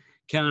tradition,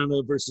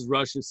 Canada versus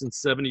Russia since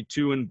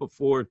 '72 and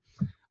before.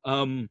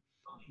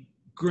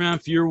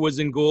 Grant Fuhr was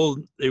in goal.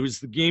 It was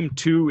the game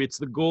 2. It's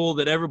the goal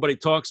that everybody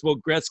talks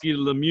about. Gretzky to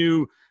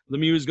Lemieux.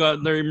 Lemieux's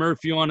got Larry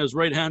Murphy on his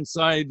right-hand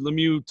side.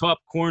 Lemieux, top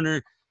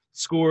corner,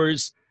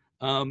 scores.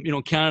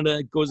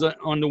 Canada goes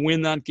on to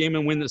win that game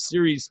and win the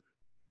series.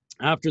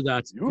 After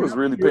that, you was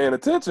really paying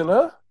attention,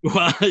 huh?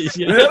 Well,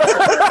 yeah.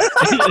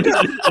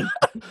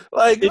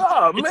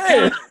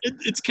 Man,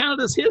 it's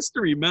Canada's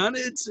history, man.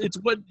 It's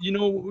what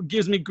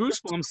gives me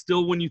goosebumps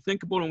still when you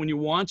think about it, when you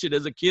watch it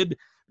as a kid,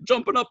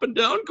 jumping up and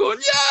down, going,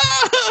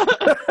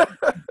 yeah.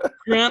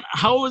 Grant,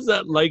 how was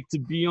that like to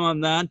be on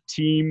that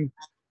team?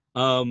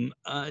 With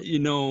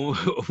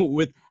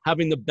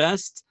having the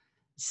best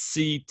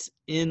seat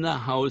in the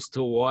house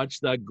to watch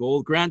that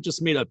goal. Grant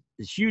just made a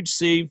huge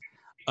save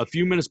a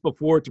few minutes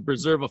before to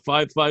preserve a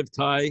 5-5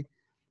 tie.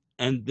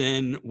 And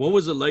then what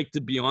was it like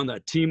to be on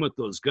that team with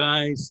those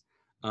guys,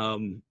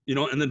 and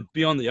then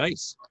be on the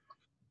ice?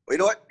 Well, you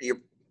know what?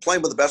 You're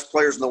playing with the best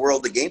players in the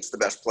world against the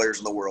best players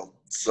in the world.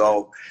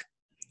 So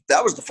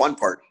that was the fun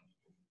part.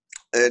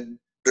 And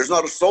there's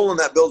not a soul in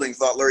that building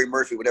thought Larry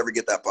Murphy would ever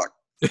get that puck.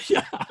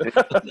 Yeah.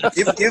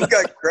 You've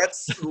got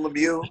Gretz and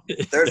Lemieux.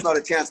 There's not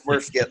a chance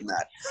Murph's getting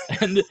that.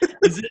 And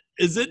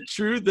is it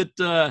true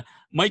that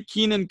Mike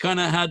Keenan kind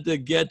of had to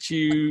get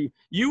you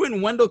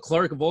and Wendell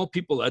Clark, of all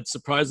people, that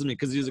surprised me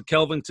because he's a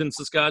Kelvington,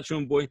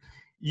 Saskatchewan boy.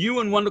 You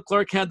and Wendell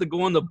Clark had to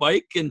go on the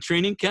bike in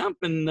training camp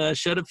and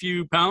shed a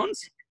few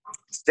pounds?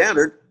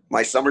 Standard,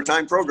 my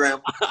summertime program.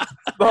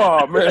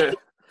 Oh, man.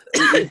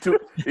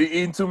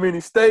 Eating too many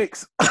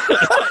steaks.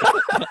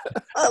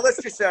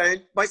 Let's just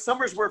say my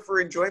summers were for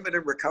enjoyment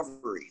and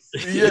recovery.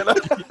 Yeah.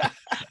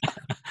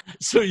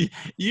 So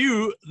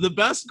you, the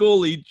best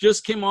goalie,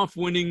 just came off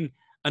winning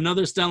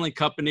another Stanley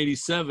Cup in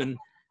 '87,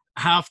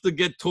 have to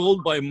get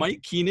told by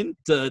Mike Keenan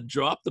to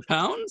drop the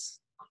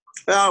pounds?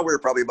 We were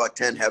probably about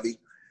 10 heavy.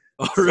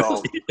 Oh,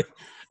 really?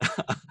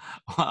 So.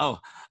 Wow,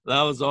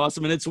 that was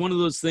awesome. And it's one of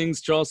those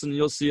things, Charleston,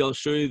 you'll see, I'll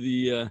show you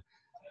the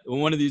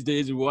one of these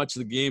days we watch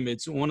the game.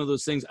 It's one of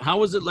those things. How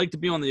was it like to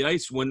be on the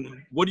ice? What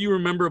do you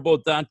remember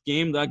about that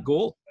game, that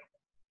goal?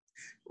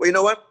 Well, you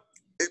know what?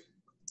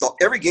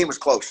 Every game was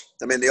close.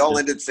 I mean, they all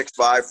ended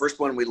 6-5. First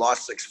one, we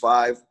lost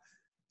 6-5.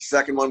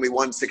 Second one, we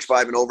won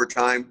 6-5 in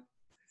overtime.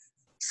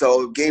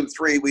 So game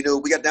 3, we knew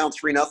we got down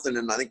 3-0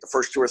 in I think the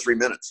first 2 or 3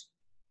 minutes.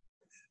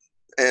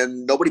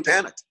 and nobody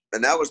panicked.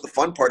 And that was the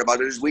fun part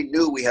about it, is we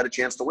knew we had a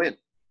chance to win.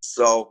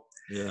 So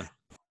Yeah.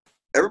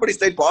 everybody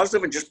stayed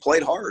positive and just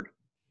played hard.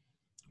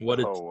 What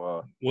it, Oh,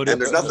 wow. what And it,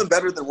 there's nothing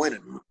better than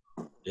winning.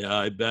 Yeah,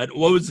 I bet.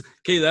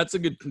 Okay, that's a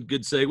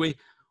good segue.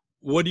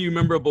 What do you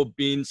remember about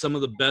being some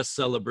of the best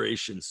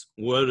celebrations?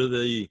 What are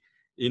the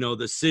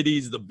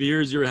cities, the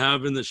beers you're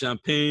having, the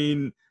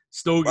champagne,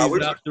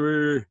 stogies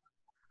after?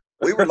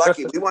 We were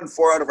lucky. We won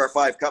 4 out of our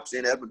 5 cups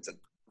in Edmonton.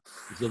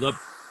 So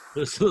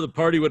the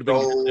party would have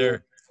been good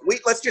there.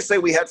 Let's just say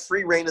we had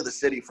free reign of the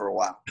city for a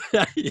while.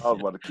 I was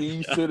about the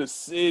keys to the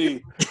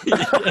city.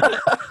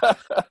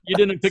 You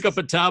didn't pick up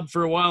a tab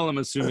for a while, I'm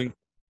assuming.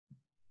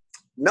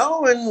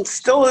 No, and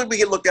still we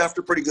get looked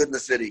after pretty good in the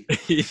city.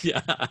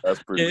 Yeah.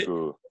 That's pretty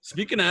cool.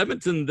 Speaking of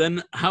Edmonton,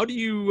 then how do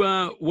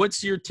you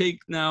what's your take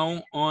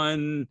now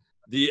on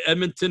the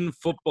Edmonton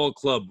Football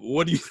Club?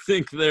 What do you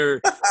think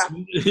they're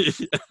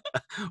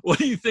what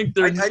do you think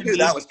they're I knew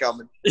that was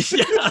coming.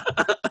 Yeah.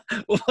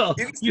 Well,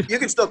 you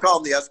can still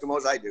call them the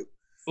Eskimos. I do.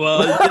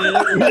 Well,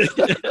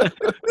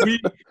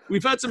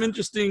 we've had some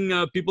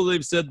interesting people.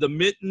 They've said the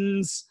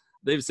Mittens.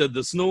 They've said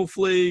the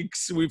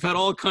Snowflakes. We've had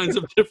all kinds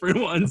of different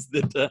ones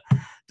that to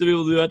be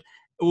able to do that.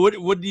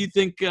 What do you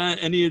think?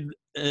 Any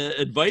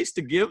advice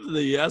to give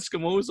the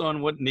Eskimos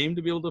on what name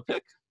to be able to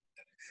pick?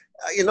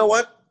 You know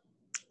what?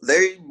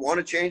 They want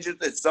to change it.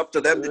 It's up to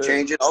them to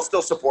change it. I'll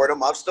still support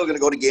them. I'm still going to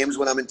go to games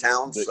when I'm in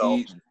town.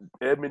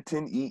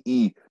 Edmonton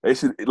EE. They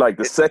should, like,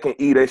 the second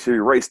E, they should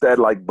erase that,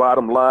 like,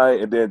 bottom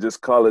line and then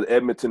just call it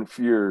Edmonton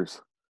Fures.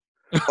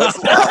 Look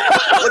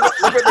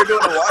what they're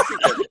doing in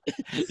Washington.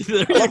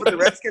 I love what the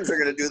Redskins are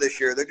going to do this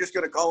year. They're just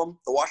going to call them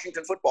the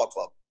Washington Football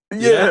Club.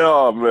 Yeah.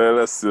 Oh, man,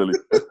 that's silly.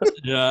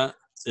 Yeah.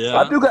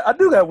 I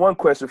do got one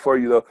question for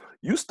you, though.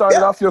 You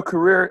started off your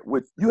career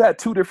you had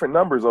 2 different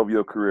numbers over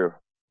your career.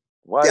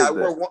 Why is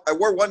that? I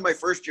wore one my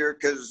first year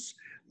because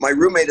my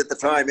roommate at the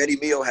time, Eddie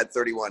Mio, had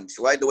 31.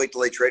 So I had to wait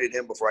till they traded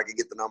him before I could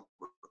get the number.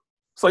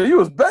 So you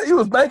was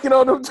banking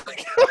on them.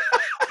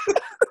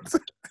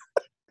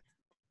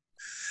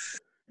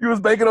 You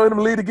was banking on him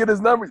to lead to get his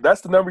number.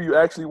 That's the number you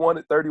actually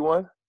wanted,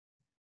 31?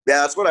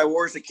 Yeah, that's what I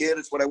wore as a kid.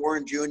 It's what I wore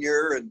in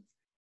junior. And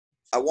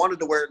I wanted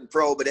to wear it in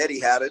pro, but Eddie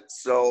had it.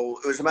 So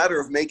it was a matter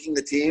of making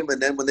the team.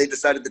 And then when they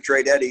decided to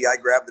trade Eddie, I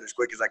grabbed it as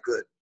quick as I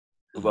could.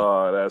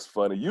 Oh, that's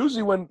funny.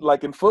 Usually when,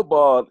 like in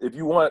football,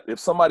 if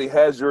somebody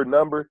has your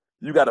number,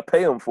 you got to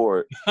pay them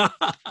for it.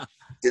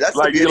 See, that's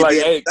like,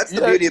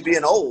 the beauty of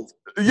being old.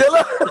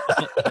 Yeah.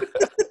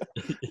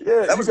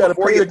 Yeah, that was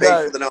before you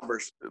paid for the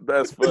numbers.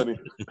 That's funny.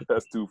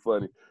 That's too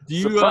funny.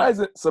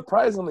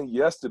 Surprisingly,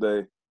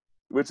 yesterday,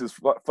 which is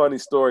funny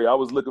story, I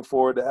was looking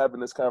forward to having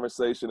this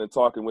conversation and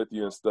talking with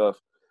you and stuff.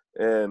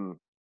 And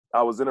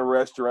I was in a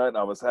restaurant,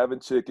 I was having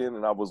chicken,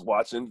 and I was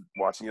watching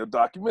your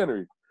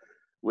documentary,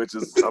 which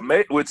is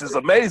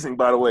amazing,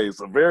 by the way.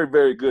 It's a very,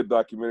 very good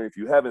documentary. If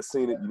you haven't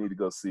seen it, you need to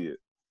go see it.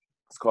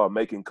 It's called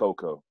Making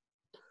Coco.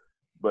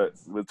 But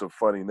it's a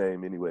funny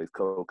name anyways,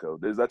 Coco.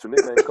 Is that your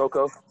nickname,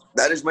 Coco?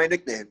 That is my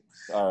nickname.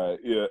 All right,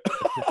 yeah.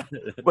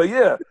 But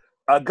yeah,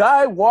 a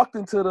guy walked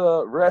into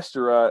the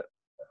restaurant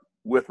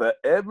with an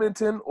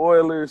Edmonton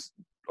Oilers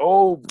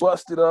old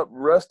busted up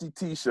rusty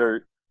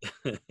T-shirt,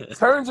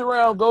 turns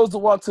around, goes to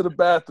walk to the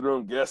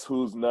bathroom. Guess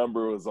whose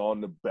number was on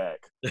the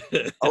back?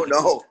 Oh,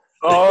 no.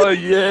 Oh,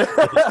 yeah.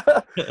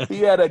 He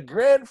had a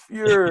Grand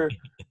Fuhrer,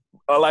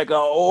 like an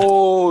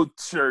old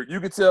shirt. You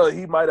could tell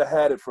he might have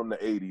had it from the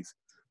 80s.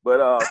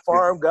 But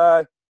farm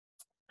guy,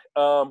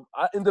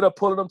 I ended up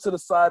pulling him to the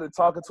side and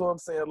talking to him,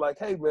 saying like,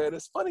 hey, man,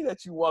 it's funny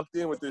that you walked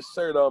in with this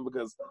shirt on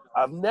because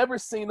I've never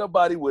seen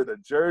nobody with a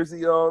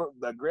jersey on,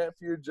 the Grand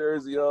Fuhrer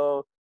jersey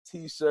on,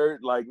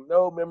 T-shirt, like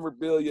no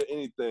memorabilia,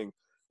 anything.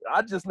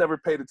 I just never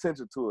paid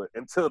attention to it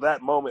until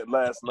that moment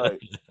last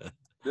night.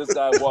 This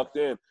guy walked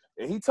in,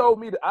 and he told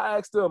me that I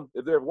asked him,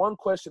 if there's one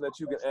question that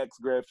you can ask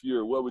Grand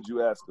Fuhrer, what would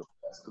you ask him?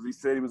 Because he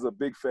said he was a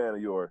big fan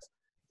of yours.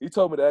 He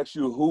told me to ask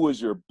you, who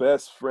was your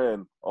best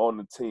friend on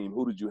the team?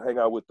 Who did you hang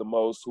out with the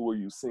most? Who were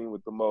you seen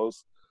with the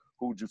most?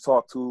 Who would you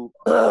talk to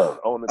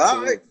on the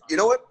team? You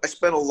know what? I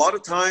spent a lot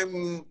of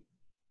time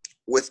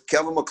with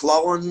Kevin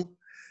McClellan.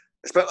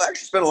 I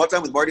actually spent a lot of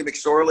time with Marty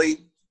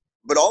McSorley.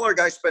 But all our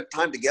guys spent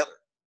time together.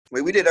 I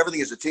mean, we did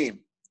everything as a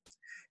team.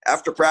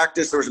 After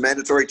practice, there was a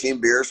mandatory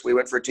team beer, so we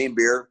went for a team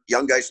beer.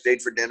 Young guys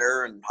stayed for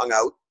dinner and hung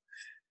out.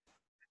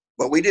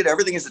 But we did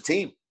everything as a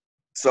team.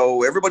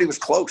 So everybody was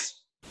close.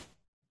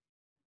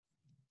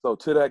 So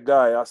to that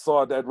guy, I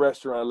saw at that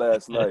restaurant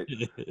last night.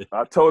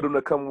 I told him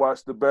to come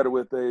watch the Better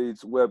With Age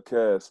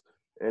webcast,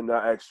 and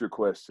I asked your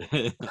question.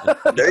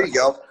 There you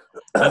go.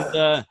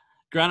 And,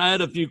 Grant, I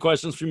had a few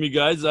questions from you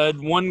guys. I had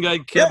one guy,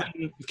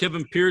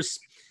 Kevin Pierce,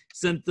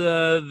 sent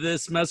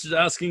this message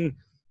asking,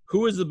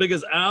 who is the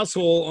biggest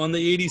asshole on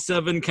the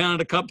 87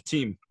 Canada Cup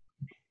team?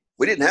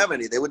 We didn't have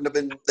any. They wouldn't have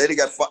been – they'd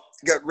have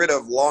got rid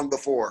of long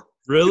before.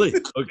 Really?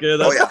 Okay.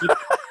 That's good.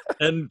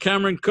 And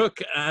Cameron Cook,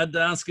 I had to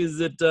ask,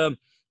 is it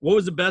what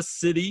was the best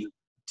city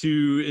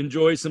to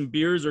enjoy some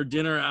beers or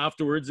dinner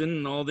afterwards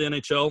in all the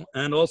NHL?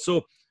 And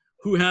also,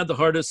 who had the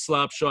hardest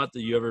slap shot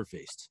that you ever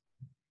faced?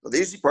 Well, the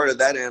easy part of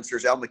that answer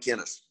is Al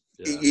McInnes.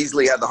 Yeah. He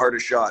easily had the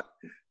hardest shot.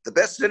 The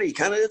best city,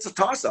 it's a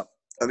toss-up.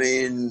 I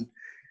mean,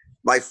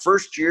 my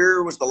first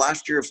year was the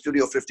last year of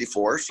Studio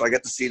 54, so I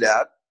got to see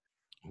that.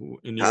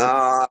 In New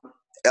York?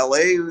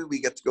 LA, we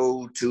get to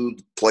go to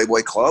the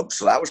Playboy Club,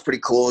 so that was pretty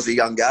cool as a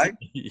young guy.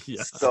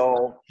 Yeah.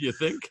 So You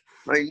think?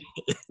 there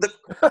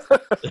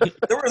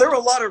were a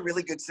lot of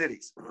really good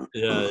cities.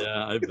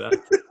 Yeah,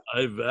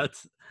 I bet.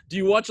 Do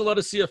you watch a lot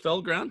of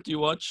CFL, Grant? Do you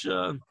watch?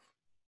 I'm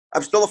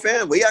still a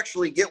fan. We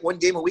actually get one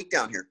game a week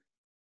down here.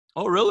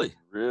 Oh, really?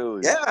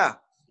 Really? Yeah.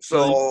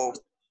 So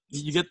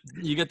you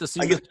get to see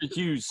I get- Mr.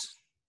 Hughes.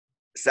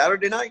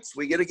 Saturday nights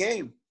we get a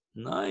game.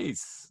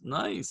 Nice.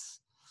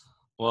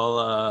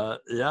 Well,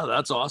 yeah,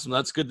 that's awesome.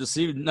 That's good to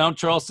see. Now,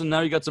 Charleston,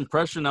 now you got some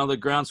pressure. Now that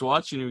Grant's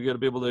watching you, got to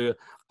be able to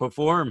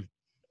perform.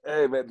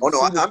 Hey, man. Oh,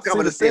 no, I'm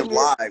coming to see him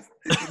live.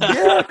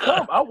 Yeah,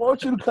 come. I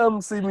want you to come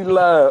see me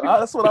live.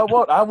 That's what I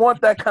want. I want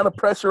that kind of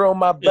pressure on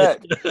my back.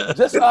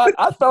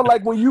 I felt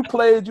like when you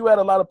played, you had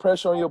a lot of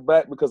pressure on your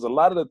back because a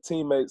lot of the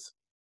teammates,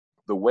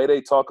 the way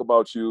they talk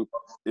about you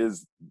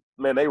is,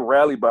 man, they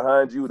rally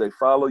behind you. They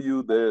follow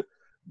you.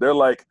 They're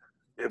like,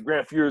 if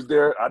Grant Fuhr's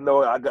there, I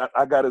know I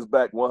got his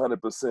back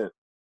 100%.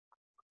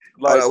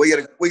 Like,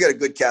 we got a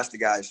good cast of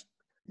guys.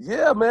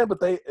 Yeah, man, but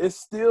it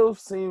still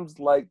seems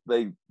like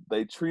they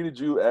treated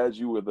you as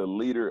you were the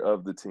leader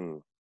of the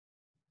team.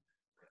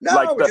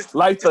 No,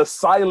 like the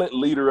silent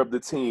leader of the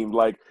team.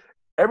 Like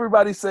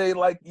everybody say,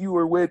 like you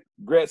were with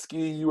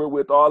Gretzky, you were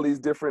with all these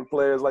different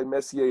players like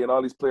Messier and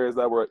all these players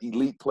that were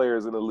elite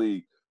players in the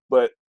league.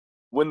 But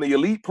when the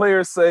elite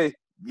players say,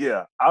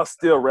 "Yeah, I'll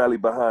still rally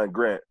behind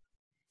Grant,"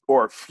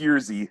 or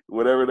Furzy,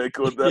 whatever they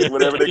called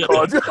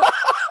you.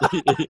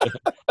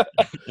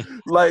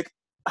 Like,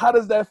 how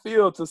does that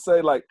feel to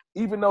say, like,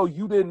 even though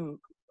you didn't,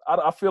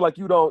 I feel like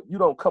you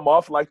don't come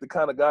off like the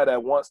kind of guy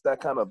that wants that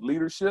kind of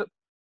leadership,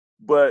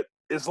 but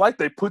it's like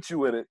they put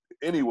you in it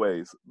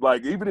anyways.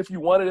 Like, even if you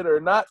wanted it or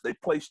not, they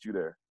placed you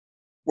there.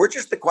 We're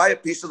just the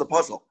quiet piece of the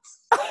puzzle.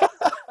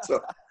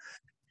 So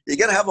you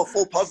got to have a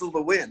full puzzle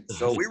to win.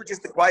 So we were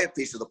just the quiet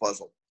piece of the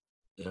puzzle.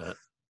 Yeah,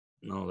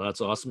 no,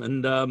 that's awesome.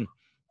 And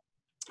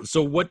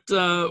so what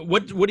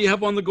do you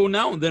have on the go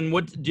now? Then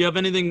do you have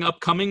anything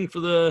upcoming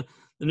for the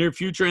near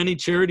future? Any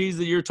charities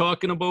that you're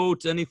talking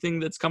about? Anything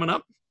that's coming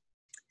up?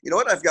 You know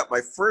what? I've got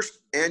my first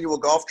annual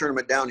golf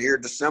tournament down here,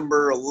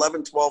 December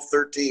 11, 12,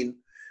 13,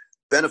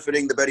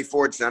 benefiting the Betty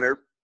Ford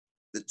Center.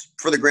 It's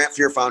for the Grant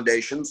Fuhr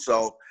Foundation.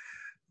 So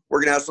we're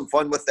going to have some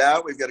fun with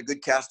that. We've got a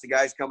good cast of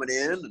guys coming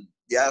in. And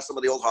yeah, some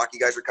of the old hockey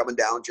guys are coming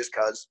down just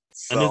because.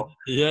 So,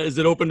 is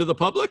it open to the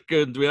public?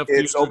 Do we have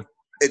to?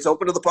 It's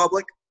open to the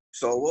public.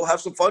 So we'll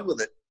have some fun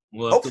with it.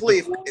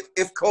 Hopefully,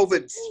 if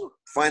COVID's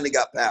finally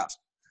got passed.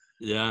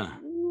 Yeah.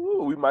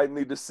 Ooh, we might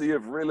need to see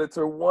if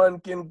Realtor One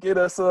can get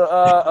us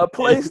a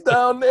place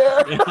down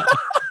there.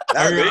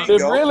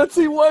 If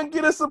Realty One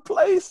get us a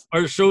place.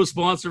 Our show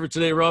sponsor for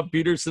today, Rob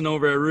Peterson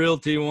over at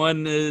Realty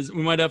One,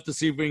 we might have to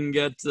see if we can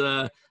get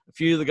a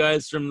few of the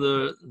guys from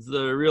the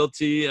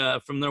Realty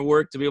from their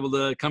work to be able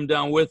to come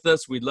down with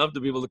us. We'd love to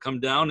be able to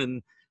come down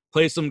and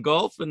play some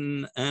golf.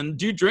 And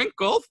do you drink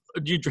golf?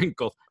 Or do you drink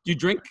golf? Do you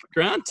drink,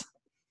 Grant?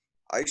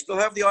 I still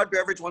have the odd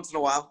beverage once in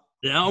a while.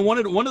 Yeah,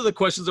 one of the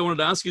questions I wanted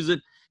to ask you is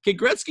that, okay,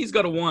 Gretzky's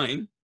got a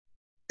wine.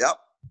 Yep.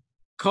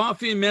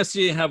 Coffee and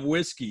Messier have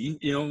whiskey.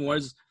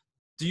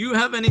 Do you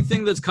have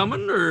anything that's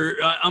coming? Or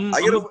I've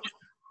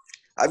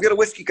got a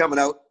whiskey coming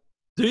out.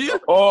 Do you?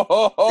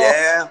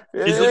 Yeah.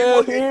 He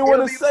didn't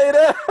want to say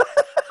that.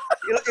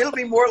 It'll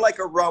be more like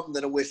a rum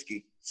than a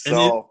whiskey.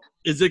 So.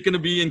 Is it going to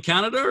be in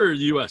Canada or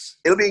the U.S.?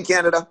 It'll be in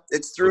Canada.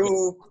 It's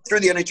through the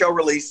NHL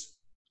release.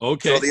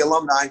 Okay. So the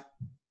alumni.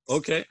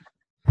 Okay.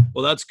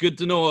 Well, that's good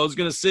to know. I was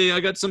going to say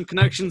I got some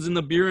connections in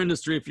the beer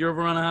industry. If you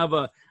ever want to have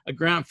a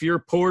Grant Fuhr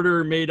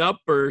porter made up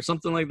or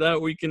something like that,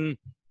 we can.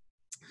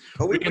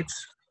 I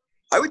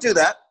would do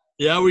that.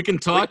 Yeah, we can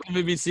talk and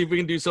maybe see if we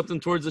can do something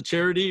towards a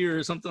charity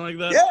or something like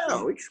that.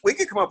 Yeah, we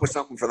could come up with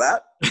something for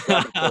that.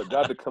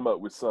 Got to come up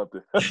with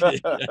something.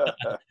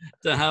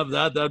 To have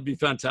that'd be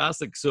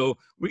fantastic. So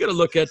we got to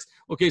look at,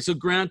 okay, so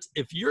Grant,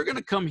 if you're going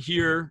to come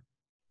here,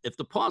 if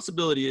the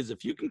possibility is,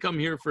 if you can come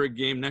here for a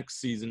game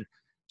next season,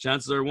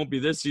 chances are it won't be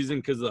this season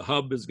because the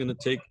hub is going to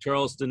take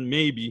Charleston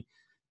maybe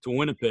to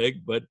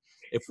Winnipeg. But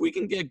if we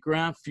can get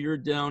Grant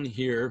Fuhr down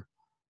here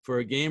for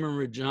a game in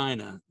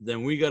Regina,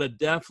 then we got to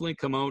definitely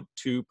come out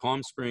to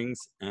Palm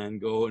Springs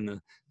and go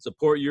and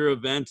support your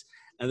event.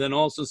 And then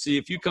also see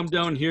if you come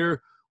down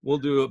here, we'll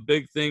do a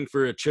big thing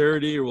for a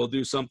charity, or we'll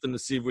do something to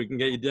see if we can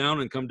get you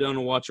down and come down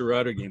and watch a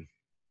Rider game.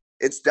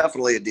 It's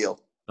definitely a deal.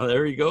 Oh,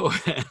 there you go.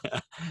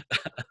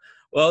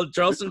 Well,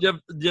 Charleston, do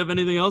you have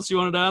anything else you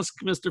wanted to ask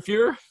Mr.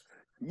 Fuhr?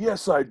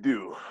 Yes, I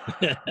do.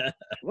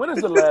 When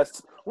is the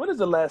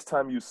last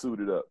time you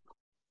suited up?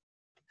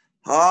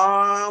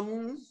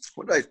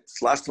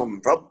 Last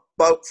time?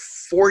 About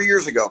 4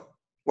 years ago.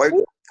 I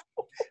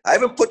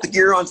haven't put the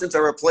gear on since I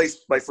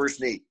replaced my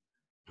first knee.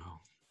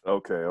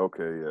 Okay,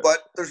 yeah.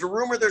 But there's a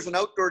rumor there's an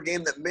outdoor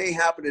game that may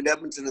happen in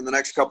Edmonton in the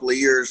next couple of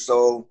years.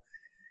 So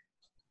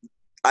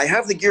I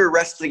have the gear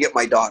resting at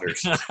my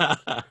daughter's. It's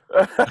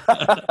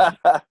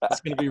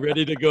going to be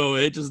ready to go.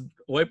 Eh? Just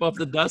wipe off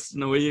the dust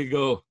and away you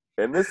go.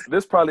 And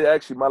this probably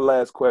actually my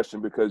last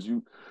question, because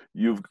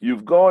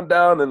you've gone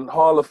down in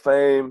Hall of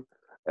Fame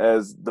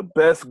as the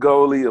best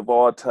goalie of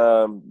all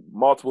time.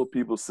 Multiple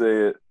people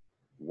say it.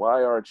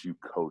 Why aren't you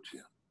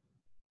coaching?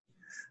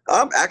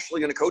 I'm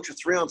actually going to coach a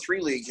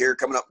 3-on-3 league here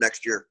coming up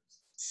next year.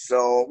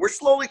 So we're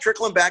slowly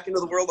trickling back into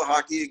the world of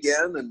hockey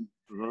again, and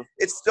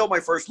it's still my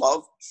first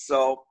love.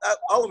 So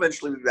I'll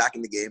eventually be back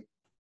in the game.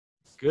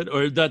 Good.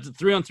 Or that's a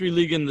 3-on-3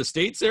 league in the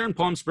States there in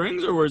Palm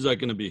Springs, or where's that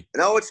going to be?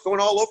 No, it's going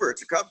all over.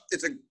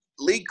 It's a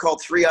league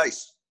called 3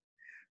 Ice.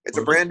 It's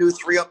a brand new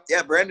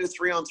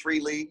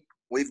 3-on-3 league.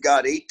 We've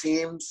got 8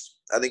 teams.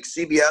 I think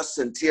CBS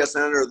and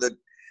TSN are the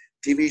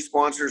TV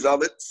sponsors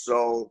of it.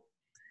 So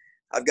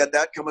I've got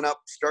that coming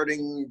up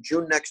starting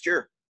June next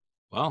year.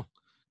 Wow.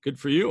 Good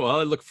for you. Well,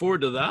 I look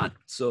forward to that.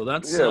 So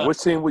that's which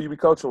team will you be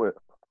coaching with?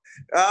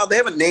 They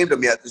haven't named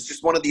them yet. It's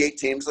just one of the 8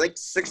 teams. I think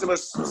 6 of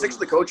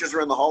the coaches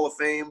are in the Hall of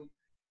Fame.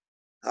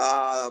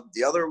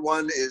 The other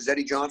one is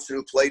Eddie Johnson,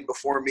 who played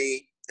before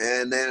me,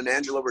 and then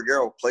Angelo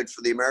Ruggiero played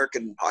for the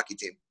American hockey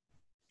team.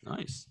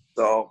 Nice.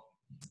 So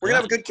we're gonna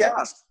have a good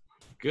cast.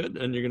 Good,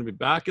 and you're gonna be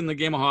back in the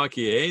game of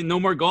hockey, eh? No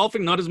more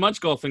golfing. Not as much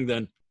golfing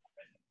then.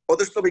 Oh,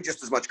 there'll still be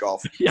just as much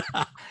golf. Yeah.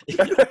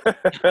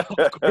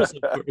 Of course.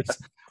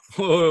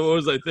 What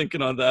was I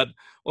thinking on that?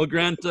 Well,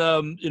 Grant,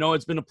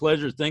 it's been a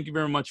pleasure. Thank you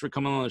very much for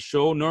coming on the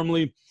show.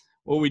 Normally,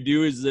 what we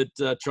do is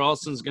that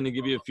Charleston's going to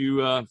give you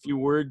a few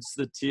words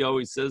that he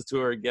always says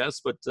to our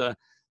guests. But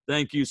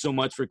thank you so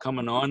much for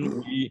coming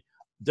on. We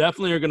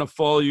definitely are going to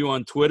follow you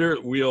on Twitter.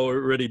 We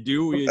already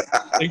do. We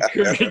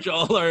encourage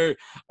all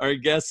our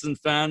guests and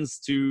fans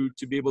to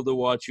be able to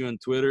watch you on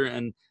Twitter,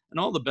 and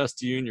all the best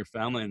to you and your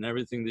family and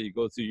everything that you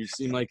go through. You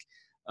seem like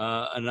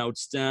an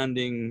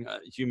outstanding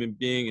human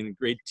being and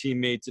great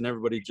teammates, and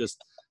everybody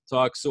just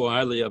talks so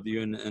highly of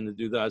you and to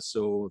do that.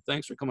 So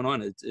thanks for coming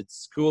on.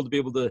 It's cool to be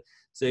able to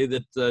say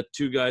that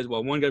 2 guys,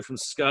 well, one guy from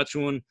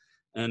Saskatchewan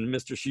and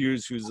Mr.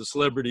 Hughes, who's a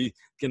celebrity,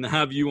 can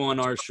have you on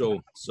our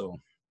show. So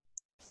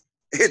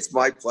it's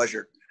my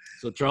pleasure.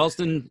 So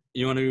Charleston,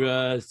 you want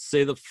to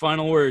say the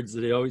final words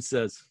that he always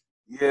says?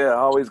 Yeah, I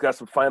always got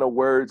some final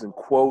words and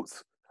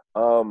quotes.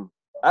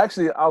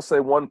 Actually, I'll say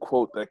one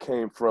quote that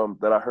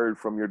I heard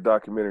from your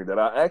documentary that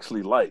I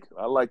actually liked.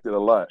 I liked it a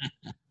lot.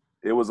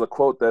 It was a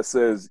quote that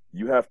says,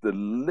 you have to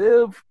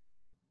live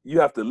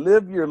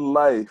your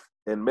life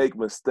and make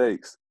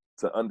mistakes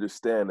to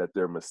understand that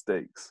they're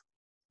mistakes.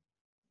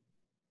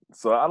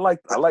 So I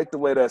like the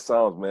way that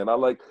sounds, man.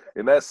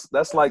 And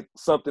that's like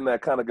something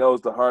that kind of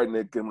goes to heart, and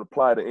it can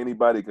apply to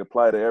anybody, it can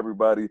apply to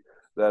everybody.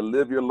 That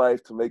live your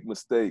life to make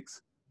mistakes,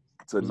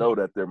 to know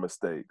that they're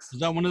mistakes.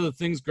 Is that one of the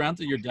things, Grant,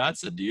 that your dad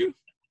said to you?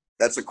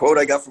 That's a quote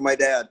I got from my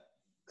dad.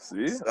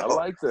 See, I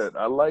like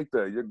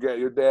that.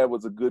 Your dad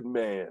was a good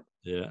man.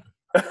 Yeah.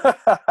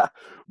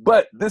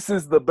 But this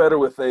is the Better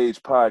with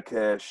Age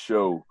podcast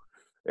show.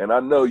 And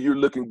I know you're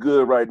looking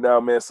good right now,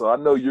 man. So I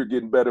know you're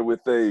getting better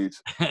with age.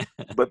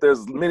 But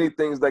there's many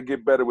things that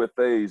get better with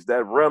age.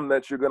 That rum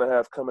that you're going to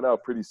have coming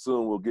out pretty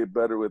soon will get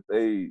better with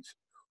age.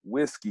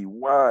 Whiskey,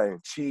 wine,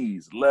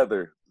 cheese,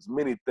 leather, there's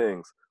many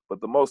things. But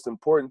the most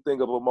important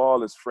thing of them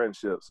all is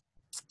friendships.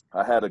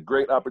 I had a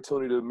great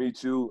opportunity to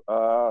meet you.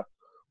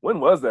 When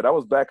was that? I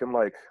was back in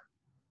like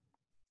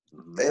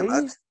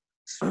May?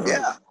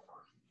 Yeah.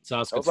 I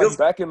was like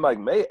back in like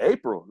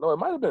April. No, it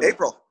might have been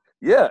April.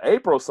 Yeah,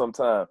 April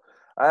sometime.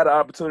 I had an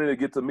opportunity to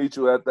get to meet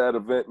you at that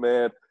event,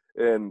 man.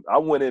 And I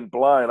went in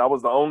blind. I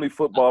was the only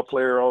football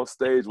player on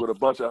stage with a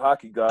bunch of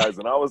hockey guys,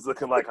 and I was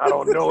looking like I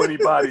don't know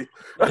anybody.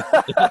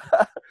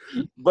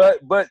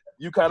 But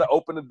you kind of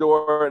opened the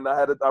door, and I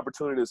had an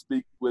opportunity to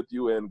speak with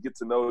you and get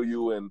to know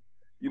you, and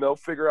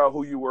figure out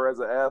who you were as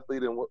an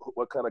athlete and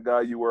what kind of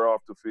guy you were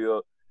off the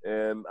field.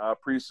 And I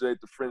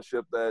appreciate the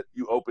friendship that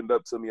you opened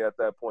up to me at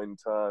that point in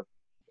time.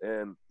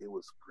 And it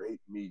was great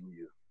meeting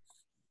you.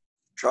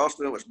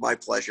 Charleston, it was my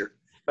pleasure.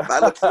 I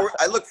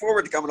look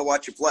forward to coming to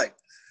watch you play.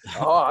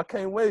 Oh, I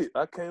can't wait.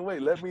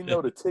 Let me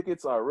know the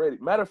tickets are ready.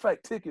 Matter of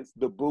fact,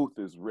 the booth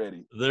is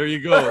ready. There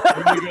you go.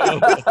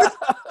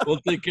 We'll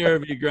take care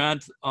of you,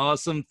 Grant.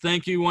 Awesome.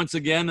 Thank you once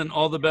again, and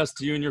all the best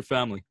to you and your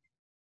family.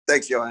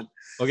 Thanks, Johan.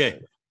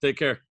 Okay. Take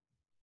care.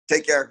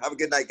 Take care. Have a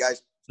good night,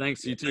 guys.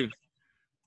 Thanks. You too.